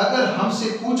अगर हमसे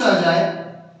पूछा जाए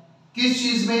किस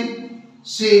चीज में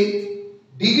से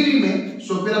डिग्री में,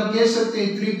 सो फिर हम कह सकते हैं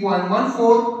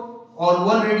 3.14 और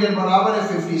 1 रेडियन बराबर है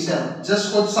 57।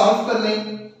 जस्ट खुद सॉल्व कर लें,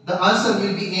 the answer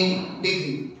will be in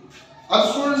degree. अब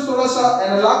स्टूडेंट्स थोड़ा सा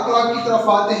एनालॉग क्लॉक की तरफ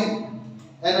आते हैं।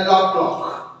 Analogue clock,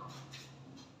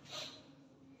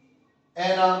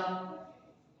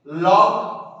 analogue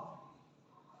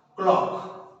clock,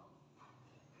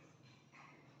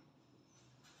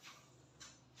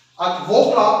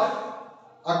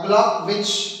 a clock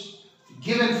which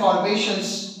give informations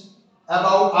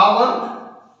about hour,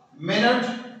 minute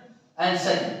and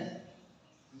second.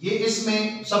 ये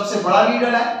इसमें सबसे बड़ा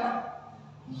नीडल है,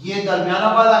 ये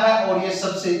दरमियाना वाला है और ये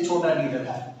सबसे छोटा नीडल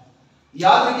है।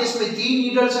 याद रखिए इसमें 3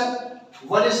 नीडल्स हैं।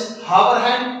 One is hour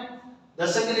hand, the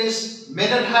second is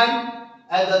minute hand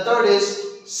and the third is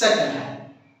second hand.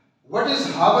 What is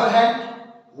hour hand,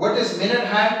 what is minute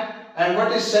hand and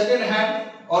what is second hand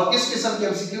और किस किस्म के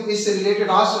MCQ इससे रिलेटेड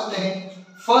आ सकते हैं?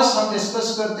 First हम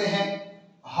discuss करते हैं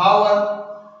hour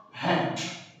hand.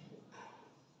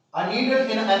 A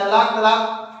needle in analog clock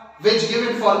which give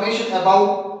information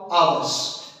about hours.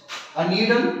 A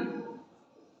needle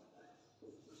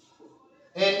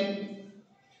in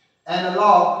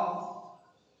analog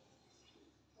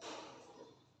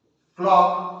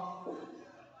clock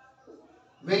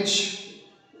which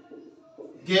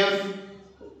give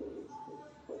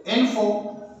info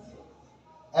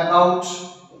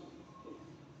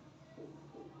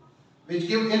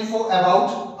about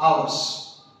hours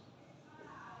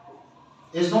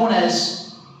is known as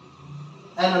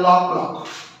analog clock.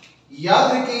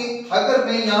 याद रखिए अगर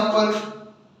मैं यहां पर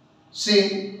से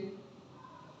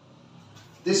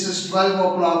this is 12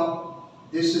 o'clock,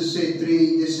 this is say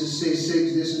 3, this is say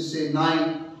 6, this is say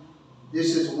 9,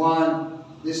 this is 1,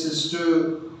 this is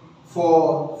 2,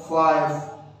 4, 5,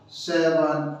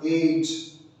 7, 8,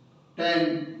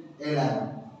 10, 11.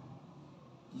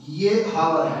 ये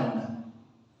हावर hand है।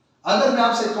 अगर मैं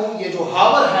आपसे कहूं ये जो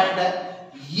हावर हैंड है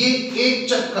ये एक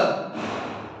चक्कर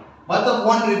मतलब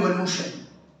 1 रिवॉल्यूशन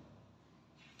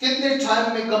कितने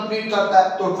टाइम में कंप्लीट करता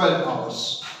है? तो 12 आवर्स।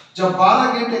 जब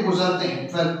 12 घंटे गुजरते हैं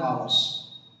 12 आवर्स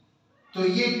तो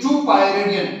ये 2 पाई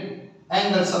रेडियन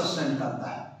एंगल सबटेंड करता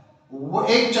है। वो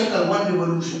एक चक्कर 1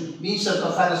 revolution means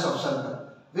circumference of circle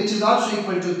which is also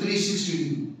equal to 360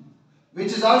 degree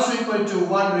which is also equal to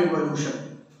 1 revolution.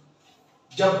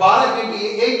 जब 12 घंटे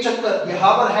एक चक्कर ये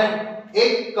हावर हैंड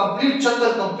एक कंप्लीट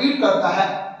चक्कर कंप्लीट करता है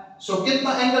सो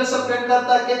कितना एंगल सबटेंड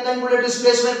करता है? कितना एंगुलर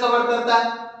डिस्प्लेसमेंट कवर करता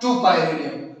है? 2 पाई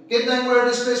रेडियन। कितना एंगुलर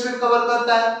डिस्प्लेसमेंट कवर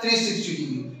करता है? 360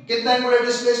 डिग्री। कितना एंगुलर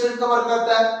डिस्प्लेसमेंट कवर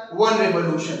करता है? 1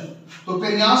 रिवॉल्यूशन। तो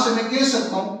फिर यहां से मैं कह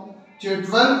सकता हूं कि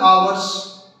 12 hours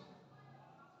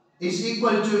is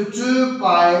equal to 2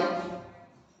 pi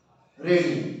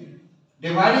radian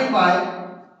divided by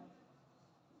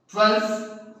 12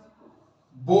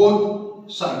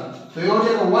 both sides. So you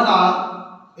take 1 hour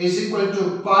is equal to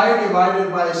pi divided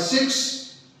by 6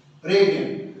 radian.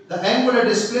 The angular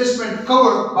displacement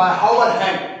covered by hour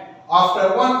hand after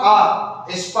 1 hour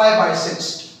is pi by 6.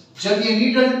 जब ये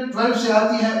needle 12 से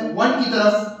आती है 1 की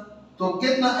तरफ तो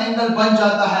कितना angle बन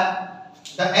जाता है?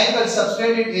 The angle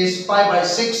subtended is pi by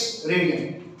 6 radian.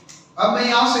 अब मैं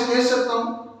यहां से कह सकता हूं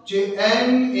कि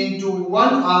n into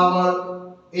 1 hour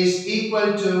is equal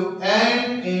to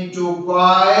n into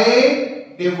pi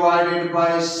divided by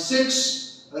 6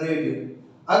 radian.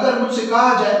 अगर मुझसे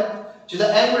कहा जाए कि the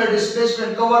angular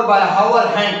displacement covered by hour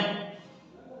hand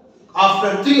after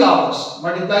 3 hours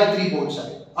multiply 3 both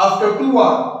sides, after 2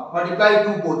 hours multiply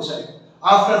 2 both sides,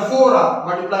 after 4 hours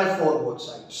multiply 4 both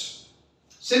sides.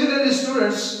 Similarly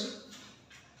students,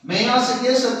 मैं यहां से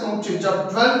कह सकता हूं कि जब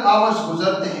 12 आवर्स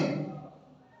गुजरते हैं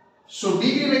सो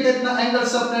डिग्री में कितना एंगल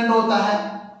सबटेंड होता है?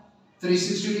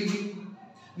 360 degree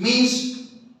means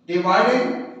divided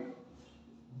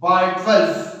by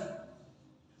 12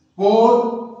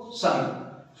 both sides.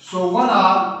 So 1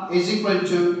 hour is equal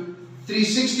to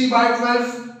 360 by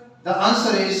 12. The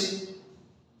answer is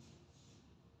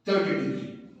 30 degree.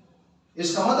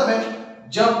 इसका मतलब है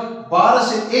जब 12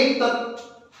 से 1 तक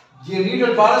ये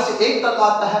नीडल 12 से 1 तक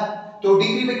आता है तो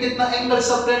डिग्री में कितना एंगल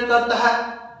सबटेंड करता है?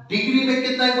 डिग्री में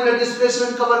कितना एंगुलर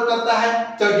डिस्प्लेसमेंट कवर करता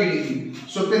है? 30 डिग्री।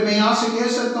 सो फिर मैं यहां से कह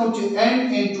सकता हूं कि n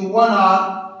into 1 hour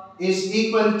is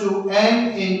equal to n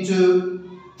into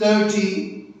 30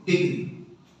 degree.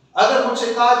 अगर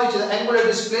मुझसे कहा जाए कि angular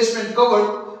displacement covered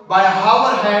by hour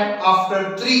hand after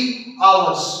 3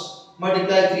 hours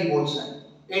multiply 3 both sides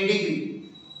in degree.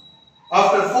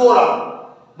 After 4 hours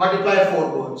multiply 4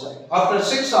 both sides. After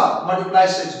 6 hours multiply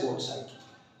 6 both sides.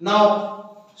 Now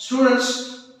students,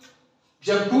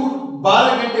 जब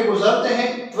 12 घंटे गुजरते हैं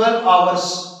 12 hours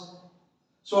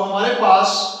so हमारे पास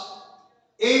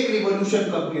एक रिवॉल्यूशन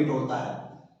कंप्लीट होता है।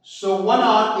 सो 1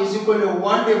 our is equal to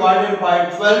 1 divided by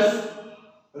 12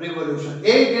 revolution.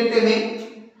 एक घंटे में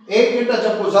एक घंटा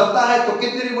जब गुजरता है तो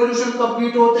कितने रिवॉल्यूशन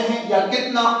कंप्लीट होते हैं या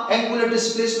कितना एंगुलर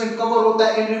डिस्प्लेसमेंट कवर होता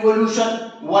है इन रिवॉल्यूशन?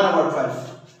 1/12।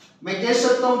 मैं कह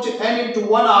सकता हूं कि n into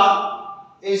 1 hour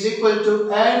is equal to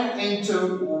n into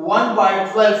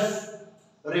 1/12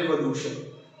 revolution.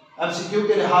 MCQ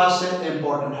के लिहाज से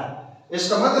इंपॉर्टेंट है।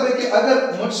 इसका मतलब है कि अगर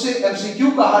मुझसे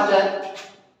एमसीक्यू कहा जाए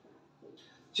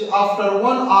कि after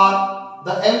 1 hour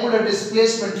the angular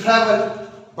displacement travel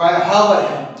by hour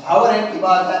hand, hour hand की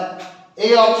बात है, A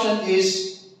option is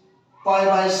pi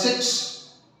by 6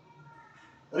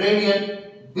 radian,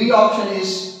 B option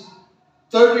is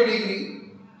 30 degree,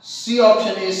 C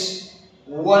option is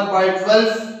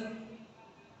 1/12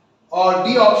 और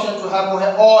D option जो है वो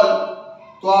है all।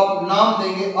 तो आप नाम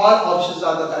देंगे all options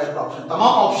are the correct option।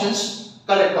 तमाम options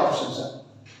correct options हैं।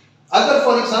 अगर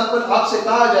फॉर एग्जांपल आपसे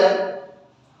कहा जाए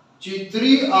कि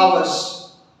 3 hours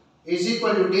is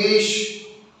equal to dash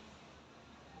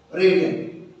radian,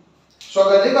 सो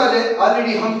अगर देखा जाए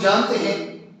ऑलरेडी हम जानते हैं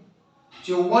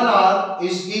कि 1 hour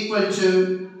is equal to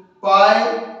pi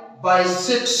by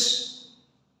 6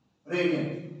 radian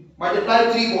multiply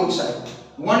 3 both sides,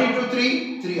 1 into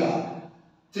 3 3 hour,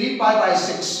 3 pi by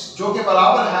 6 जो के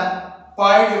बराबर है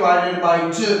pi divided by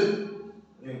 2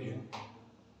 radian।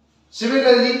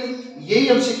 Similarly यही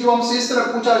एमसीक्यू हमसे इस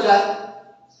तरह पूछा जाए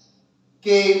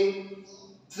कि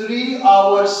 3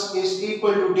 hours is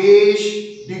equal to dash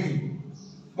degree,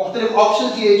 मुख्तलिफ ऑप्शन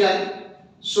दिए जाए।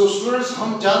 सो स्टूडेंट्स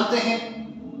हम जानते हैं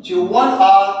कि 1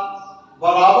 hour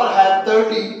बराबर है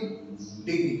 30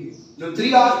 degree. No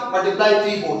 3 hour multiply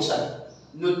 3 both side,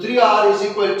 no 3 hour is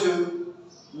equal to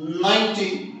 90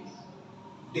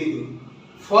 degree.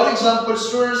 For example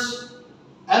students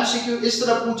MCQ इस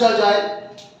तरह पूछा जाए,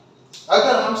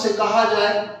 अगर हमसे कहा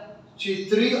जाए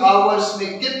 3 आवर्स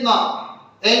में कितना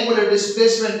एंगुलर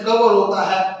डिस्प्लेसमेंट कवर होता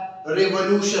है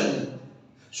रिवॉल्यूशन में।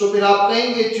 सो फिर आप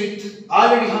कहेंगे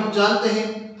ऑलरेडी हम जानते हैं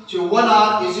 1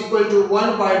 hour is equal to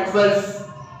 1/12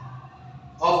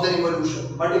 of the revolution.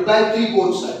 Multiply 3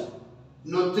 both sides.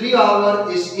 Now 3 hour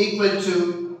is equal to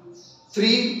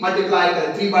 3 multiply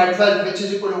करें 3/12 which is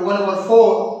equal to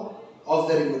 1/4 of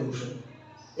the revolution.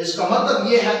 इसका मतलब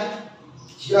ये है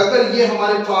कि अगर ये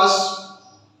हमारे पास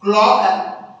क्लॉक है,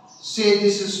 say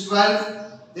this is 12,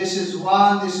 this is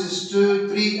 1, this is 2,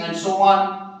 3 and so on.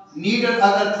 Needle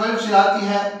अगर 12 से आती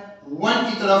है 1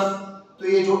 की तरफ, तो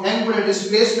ये जो एंगुलर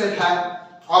डिस्प्लेसमेंट है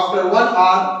after 1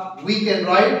 hour we can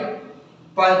write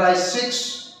pi/6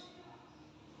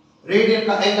 radian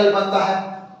का एंगल बनता है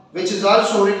which is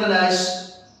also written as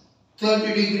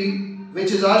 30 degree,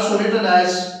 which is also written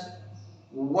as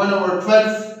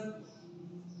 1/12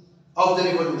 of the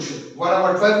revolution,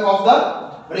 1/12 of the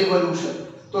revolution.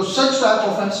 तो such type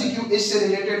of MCQ इससे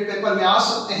related paper में आ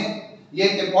सकते हैं। ये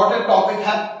एक इंपॉर्टेंट टॉपिक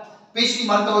है। पिछली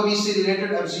मरतबा भी इससे रिलेटेड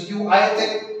MCQ आए थे,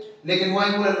 लेकिन वो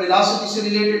एंगुलर वेलोसिटी से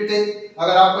रिलेटेड थे।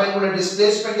 अगर आपको एंगुलर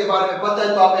डिस्प्लेसमेंट के बारे में पता है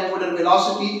तो आप एंगुलर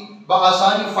वेलोसिटी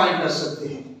बआसानी फाइंड कर सकते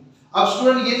हैं। अब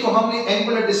स्टूडेंट ये तो हमने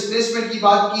एंगुलर डिस्प्लेसमेंट की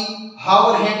बात की,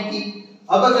 हावर हैंड की।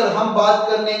 अब अगर हम बात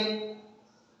कर लें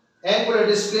angular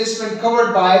displacement covered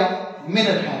by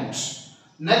minute hands,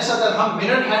 next अगर हम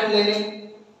मिनट हैंड ले लें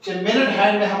कि मिनट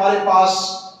हैंड में हमारे पास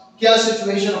क्या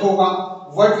सिचुएशन होगा,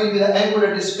 what will be the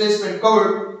angular displacement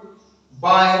covered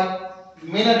by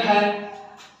minute hand.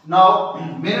 Now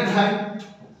minute hand,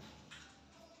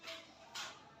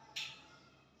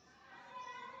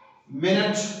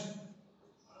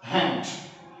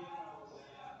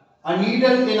 a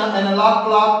needle in an analog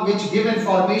clock which give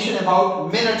information about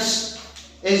minutes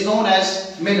is known as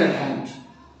minute hand.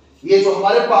 ये जो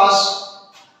हमारे पास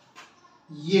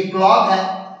ये clock है,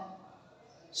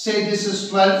 say this is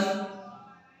 12,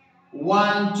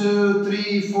 1 2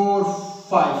 3 4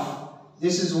 5,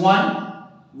 this is 1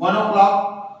 o'clock,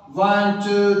 1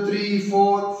 2 3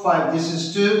 4 5, this is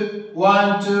 2, 1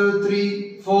 2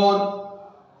 3 4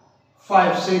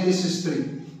 5, say this is 3.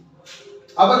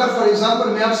 अब अगर for example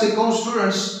मैं आपसे कहूं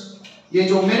स्टूडेंट्स ये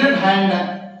जो मिनट हैंड है,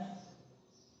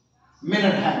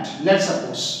 मिनट हैंड लेट्स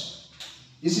सपोज,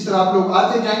 इसी तरह आप लोग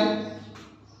आते जाएं,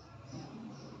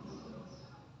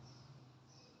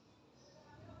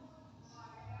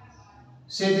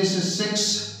 say this is 6,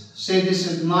 say this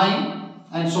is 9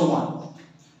 and so on.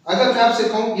 अगर मैं आपसे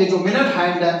कहूं ये जो मिनट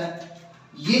हैंड है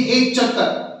ये एक चक्कर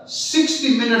 60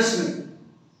 मिनट्स में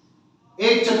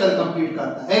एक चक्कर कंप्लीट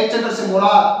करता है। एक चक्कर से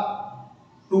मुराद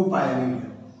 2 pi radian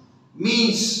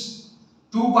means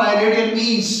 2 pi radian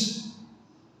means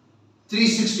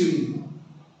 360 degree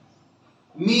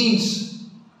means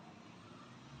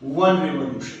 1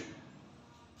 revolution.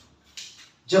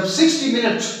 जब 60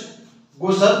 मिनट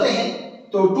गुजरते हैं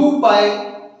तो 2 pi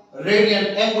radian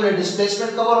angular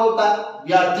displacement cover होता है,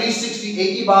 या 360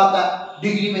 एक ही बात है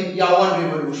डिग्री में, या 1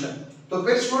 रिवॉल्यूशन। तो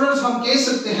फिर स्टूडेंट्स हम कह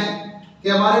सकते हैं कि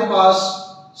हमारे पास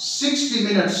 60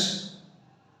 minutes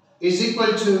is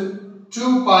equal to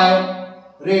 2 pi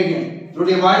radian जो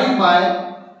डिवाइडेड बाय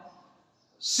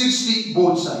 60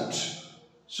 बोथ साइड्स।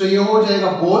 सो ये हो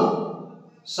जाएगा बोथ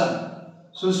साइड।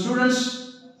 सो स्टूडेंट्स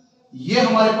ये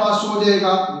हमारे पास हो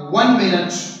जाएगा 1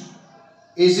 minute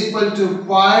is equal to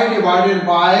pi divided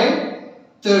by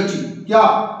 30 क्या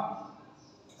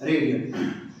रेडियन।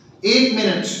 1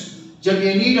 मिनट जब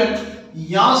ये नीडल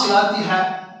यहां से आती है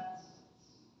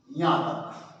यहां तक,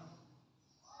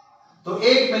 तो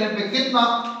 1 मिनट में कितना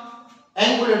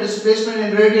angular displacement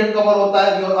in radian cover होता है,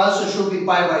 your answer should be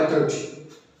pi by 30।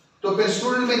 तो फिर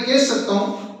स्टूडेंट मैं कह सकता हूं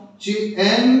कि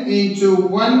n into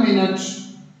 1 minute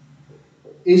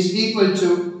is equal to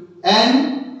n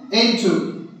into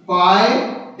pi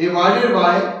divided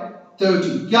by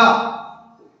 30 क्या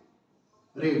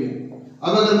रेडियन।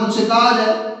 अब अगर मुझसे कहा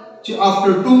जाए कि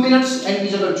आफ्टर 2 मिनट्स n की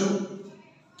जगह 2,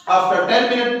 आफ्टर 10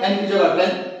 मिनट n की जगह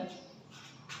 10,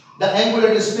 the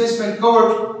angular displacement covered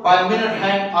by minute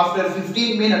hand after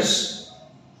 15 minutes,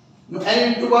 n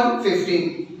into 1 15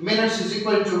 minutes is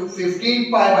equal to 15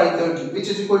 pi by 30 which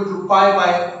is equal to pi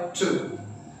by 2।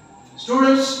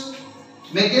 Students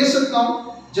मैं कह सकता हूं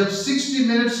जब 60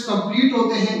 मिनट्स कंप्लीट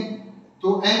होते हैं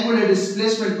तो एंगुलर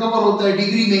डिस्प्लेसमेंट कवर होता है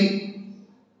डिग्री में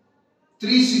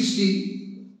 360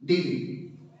 degree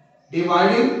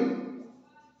divided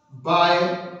by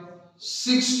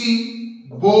 60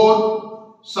 both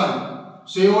side.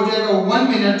 सो ये हो जाएगा 1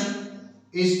 minute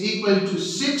is equal to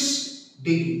 6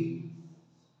 degree.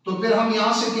 तो फिर हम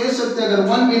यहां से कह सकते हैं अगर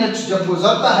 1 मिनट जब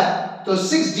गुजरता है तो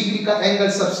 6 डिग्री का एंगल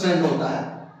सबटेंड होता है।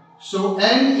 सो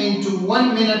n into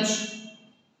 1 minute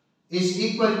is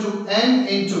equal to n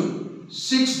into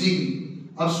 6 degree.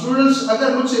 अब स्टूडेंट्स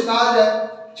अगर मुझसे कहा जाए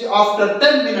कि after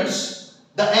 10 minutes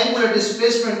the angular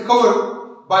displacement covered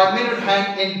by minute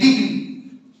hand in degree,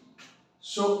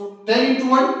 so 10 into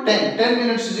 1 10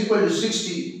 minutes is equal to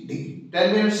 60 degree,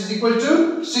 10 minutes is equal to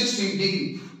 60 degree।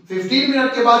 15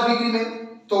 minute के बाद degree में,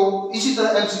 तो इसी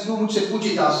तरह एमसीक्यू मुझसे पूछे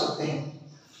जा सकते हैं।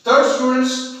 थर्ड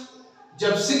स्टूडेंट्स,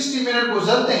 जब 60 मिनट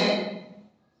गुजरते हैं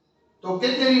तो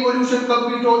कितने रिवॉल्यूशन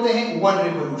कंप्लीट होते हैं? 1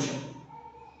 revolution.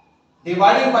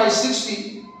 Divided by 60,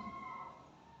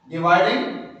 dividing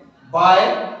by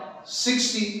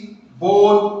 60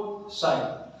 both side,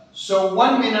 so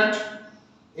 1 minute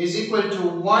is equal to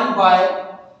 1 by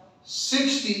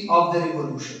 60 of the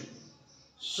revolution,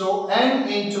 so n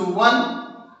into 1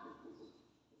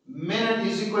 minute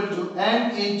is equal to n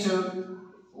into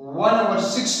 1 over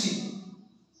 60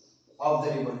 of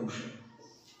the revolution।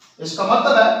 इसका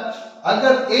मतलब है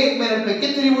अगर 1 minute में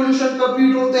कितने revolution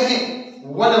complete होते हैं?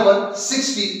 1 over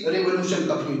 60 revolution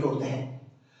complete होते हैं।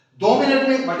 2 मिनट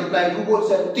में मल्टीप्लाई 2 बोथ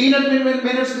साइड, 3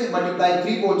 मिनट्स में मल्टीप्लाई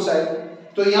 3 बोथ साइड।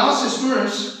 तो यहां से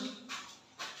स्टूडेंट्स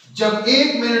जब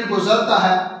 1 मिनट गुजरता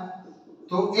है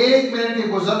तो 1 मिनट के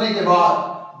गुजरने के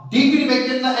बाद डिग्री में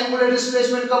कितना एंगुलर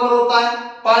डिस्प्लेसमेंट कवर होता है?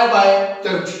 पाई बाय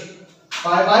 30,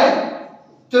 पाई बाय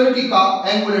 30 का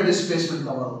एंगुलर डिस्प्लेसमेंट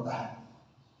कवर होता है,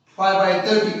 पाई बाय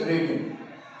 30 रेडियन,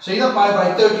 सही ना? Pi by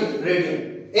 30 radian.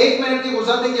 1 मिनट के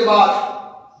गुजरने के बाद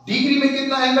डिग्री में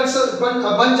कितना एंगल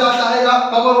बन जाता है या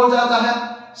कवर हो जाता है?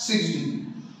 6 डिग्री,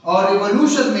 और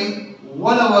रिवॉल्यूशन में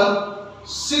 1 over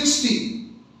 60।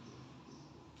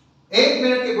 1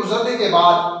 मिनट के गुजरने के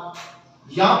बाद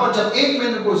यहां पर जब 1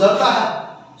 मिनट गुजरता है,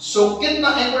 सो कितना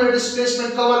एंगुलर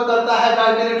डिस्प्लेसमेंट कवर करता है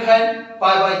by minute hand?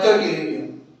 Pi by 30 radian,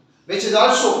 which is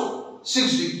also 6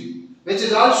 degree, which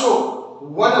is also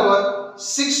 1 over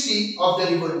 60 of the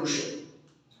revolution।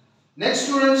 Next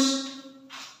students,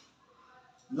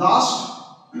 last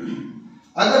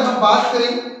अगर हम बात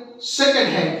करें second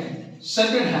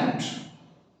hand,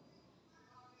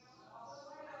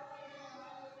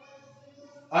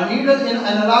 a needle in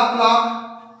analog clock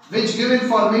which give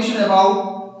information about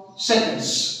seconds,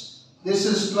 this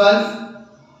is 12,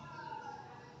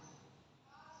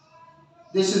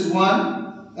 this is 1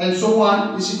 and so on,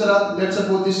 इसी तरह let's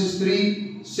suppose this is 3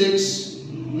 6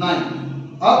 9।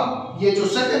 अब ये जो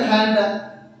second hand है,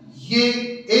 ये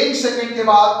 1 सेकंड के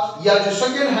बाद, या जो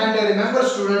सेकंड हैंड है, रिमेंबर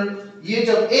स्टूडेंट, ये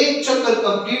जब एक चक्कर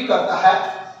कंप्लीट करता है,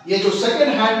 ये जो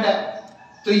सेकंड हैंड है,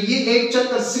 तो ये एक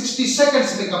चक्कर 60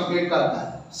 सेकंड्स में कंप्लीट करता है,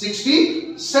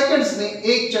 60 सेकंड्स में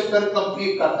एक चक्कर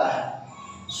कंप्लीट करता है।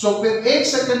 सो फिर 1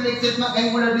 सेकंड में कितना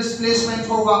एंगुलर डिस्प्लेसमेंट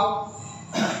होगा,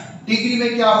 डिग्री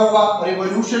में क्या होगा,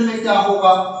 रिवॉल्यूशन में क्या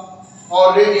होगा,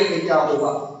 और रेडियन में क्या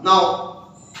होगा? नाउ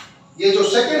ये जो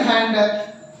सेकंड हैंड है,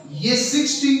 ये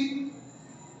 60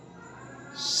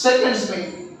 सेकंड्स में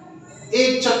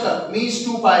एक चक्कर means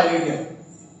 2 pi radian,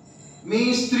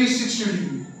 means 360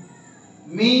 degree,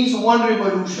 means 1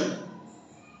 revolution.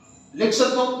 लिख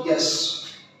सकता हूं? यस।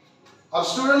 अब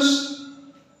स्टूडेंट्स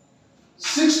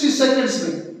 60 सेकंड्स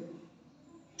में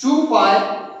 2 पाई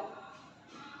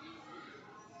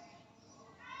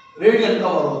रेडियन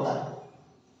कवर होता है,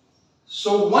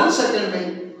 सो 1 सेकंड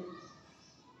में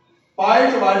पाई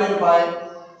divided by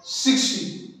 60,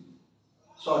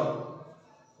 sorry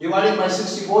divided by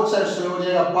 60 both sides से हो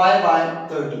जाएगा पाई बाय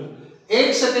 30।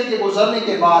 1 सेकंड के गुजरने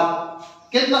के बाद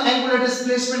कितना एंगुलर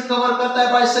डिस्प्लेसमेंट कवर करता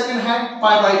है by second hand?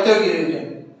 Pi by 30 radian.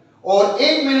 और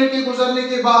 1 मिनट के गुजरने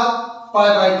के बाद पाई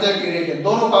बाय 30 रेडियन।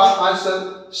 दोनों का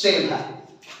आंसर सेम है।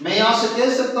 मैं यहां से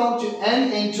कह सकता हूं कि n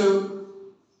into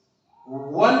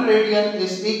 1 radian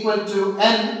is equal to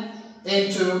n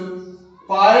into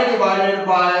pi divided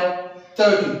by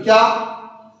 30, क्या?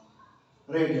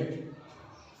 रेडियन।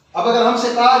 अब अगर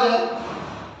हमसे कहा जाए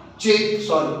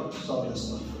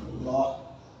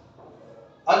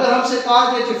अगर हमसे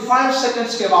कहा जाए कि 5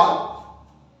 सेकंड्स के बाद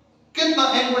कितना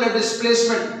एंगुलर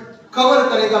डिस्प्लेसमेंट कवर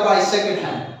करेगा by second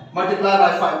hand, multiply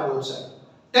by 5 both side.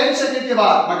 10 second के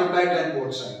बाद multiply 10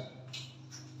 both side.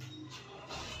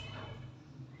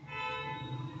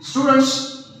 Students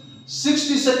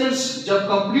 60 seconds जब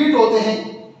कंप्लीट होते हैं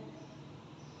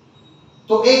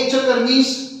तो एक चक्कर मींस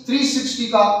 360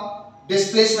 का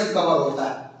डिस्प्लेसमेंट कवर होता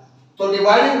है, तो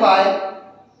डिवाइडेड बाय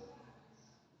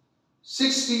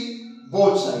 60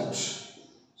 बोथ साइड्स,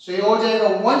 सो ये हो जाएगा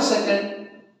 1 second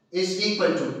is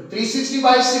equal to 360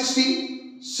 by 60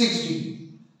 60,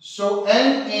 so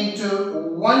n into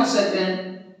 1 second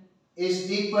is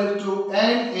equal to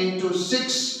n into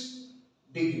 6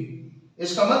 degree।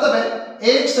 इसका मतलब है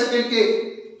 1 सेकंड के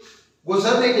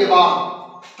गुजरने के बाद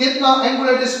कितना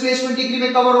एंगुलर डिस्प्लेसमेंट डिग्री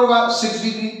में कवर होगा? 6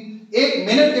 डिग्री। 1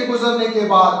 मिनट के गुजरने के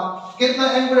बाद कितना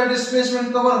एंगुलर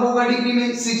डिस्प्लेसमेंट कवर होगा डिग्री में?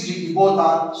 6 डिग्री। बोथ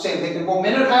आर सेम, लेकिन वो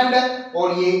मिनट हैंड है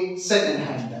और ये सेकंड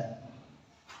हैंड है।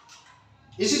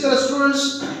 इसी तरह स्टूडेंट्स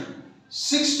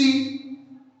 60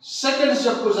 सेकंड्स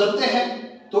जब गुजरते हैं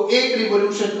तो एक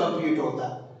रिवॉल्यूशन कंप्लीट होता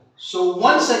है। सो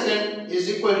 1 second is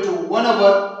equal to 1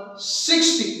 our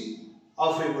 60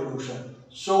 of revolution.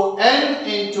 So n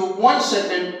into 1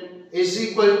 second is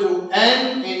equal to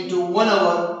n into 1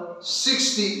 hour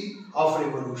 60 of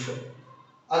revolution.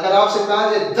 अगर आपसे कहा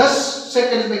जाए 10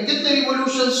 सेकंड में कितने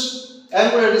revolutions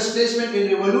angular displacement in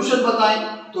revolution बताएं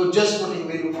तो just putting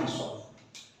value can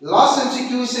solve. Last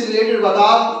MCQ से related बता,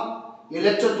 ये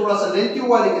लेक्चर थोड़ा सा लेंथी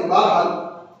हुआ लेकिन बहरहाल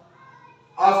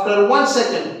after 1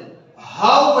 second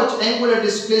how much angular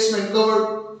displacement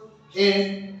covered in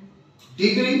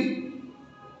degree.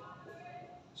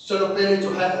 चलो पहले जो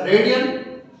है रेडियन,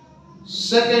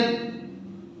 सेकंड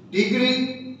डिग्री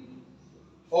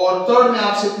और थर्ड में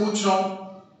आपसे पूछ रहा हूं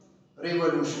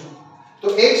रिवॉल्यूशन। तो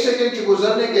 1 सेकंड के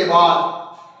गुजरने के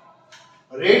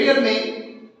बाद रेडियन में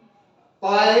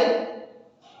पाई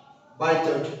बाय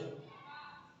 30,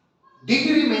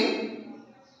 डिग्री में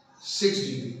 6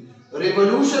 डिग्री,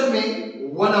 रिवॉल्यूशन में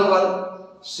 1 आवर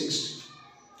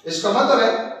 60। इसका मतलब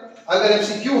है अगर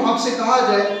एमसीक्यू हमसे कहा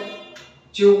जाए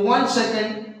जो 1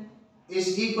 second is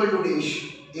equal to dash,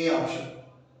 A option,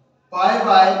 pi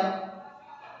by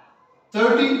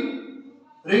 30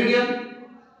 radian,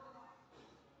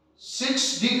 6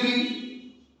 degree,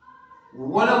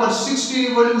 1 over 60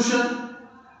 revolution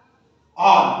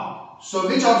on. So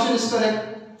which option is correct?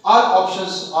 All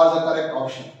options are the correct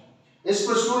option. इस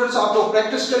पर स्टूडेंट्स आप लोग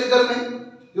प्रैक्टिस करें घर में,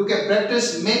 क्योंकि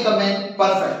practice make a man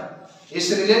perfect.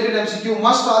 इससे related MCQ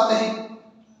must आते हैं।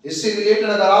 इससे रिलेटेड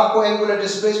अगर आपको angular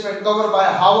displacement cover by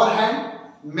hour hand,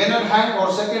 minute hand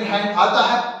और सेकंड हैंड आता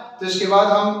है तो इसके बाद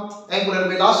हम एंगुलर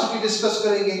वेलोसिटी डिस्कस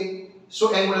करेंगे। सो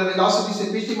एंगुलर वेलोसिटी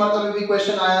से पिछली मर्तबा भी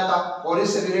क्वेश्चन आया था और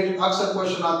इससे रिलेटेड अक्सर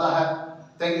क्वेश्चन आता है।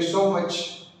 Thank you so much,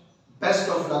 best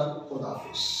of luck, खुदा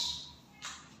हाफिज़।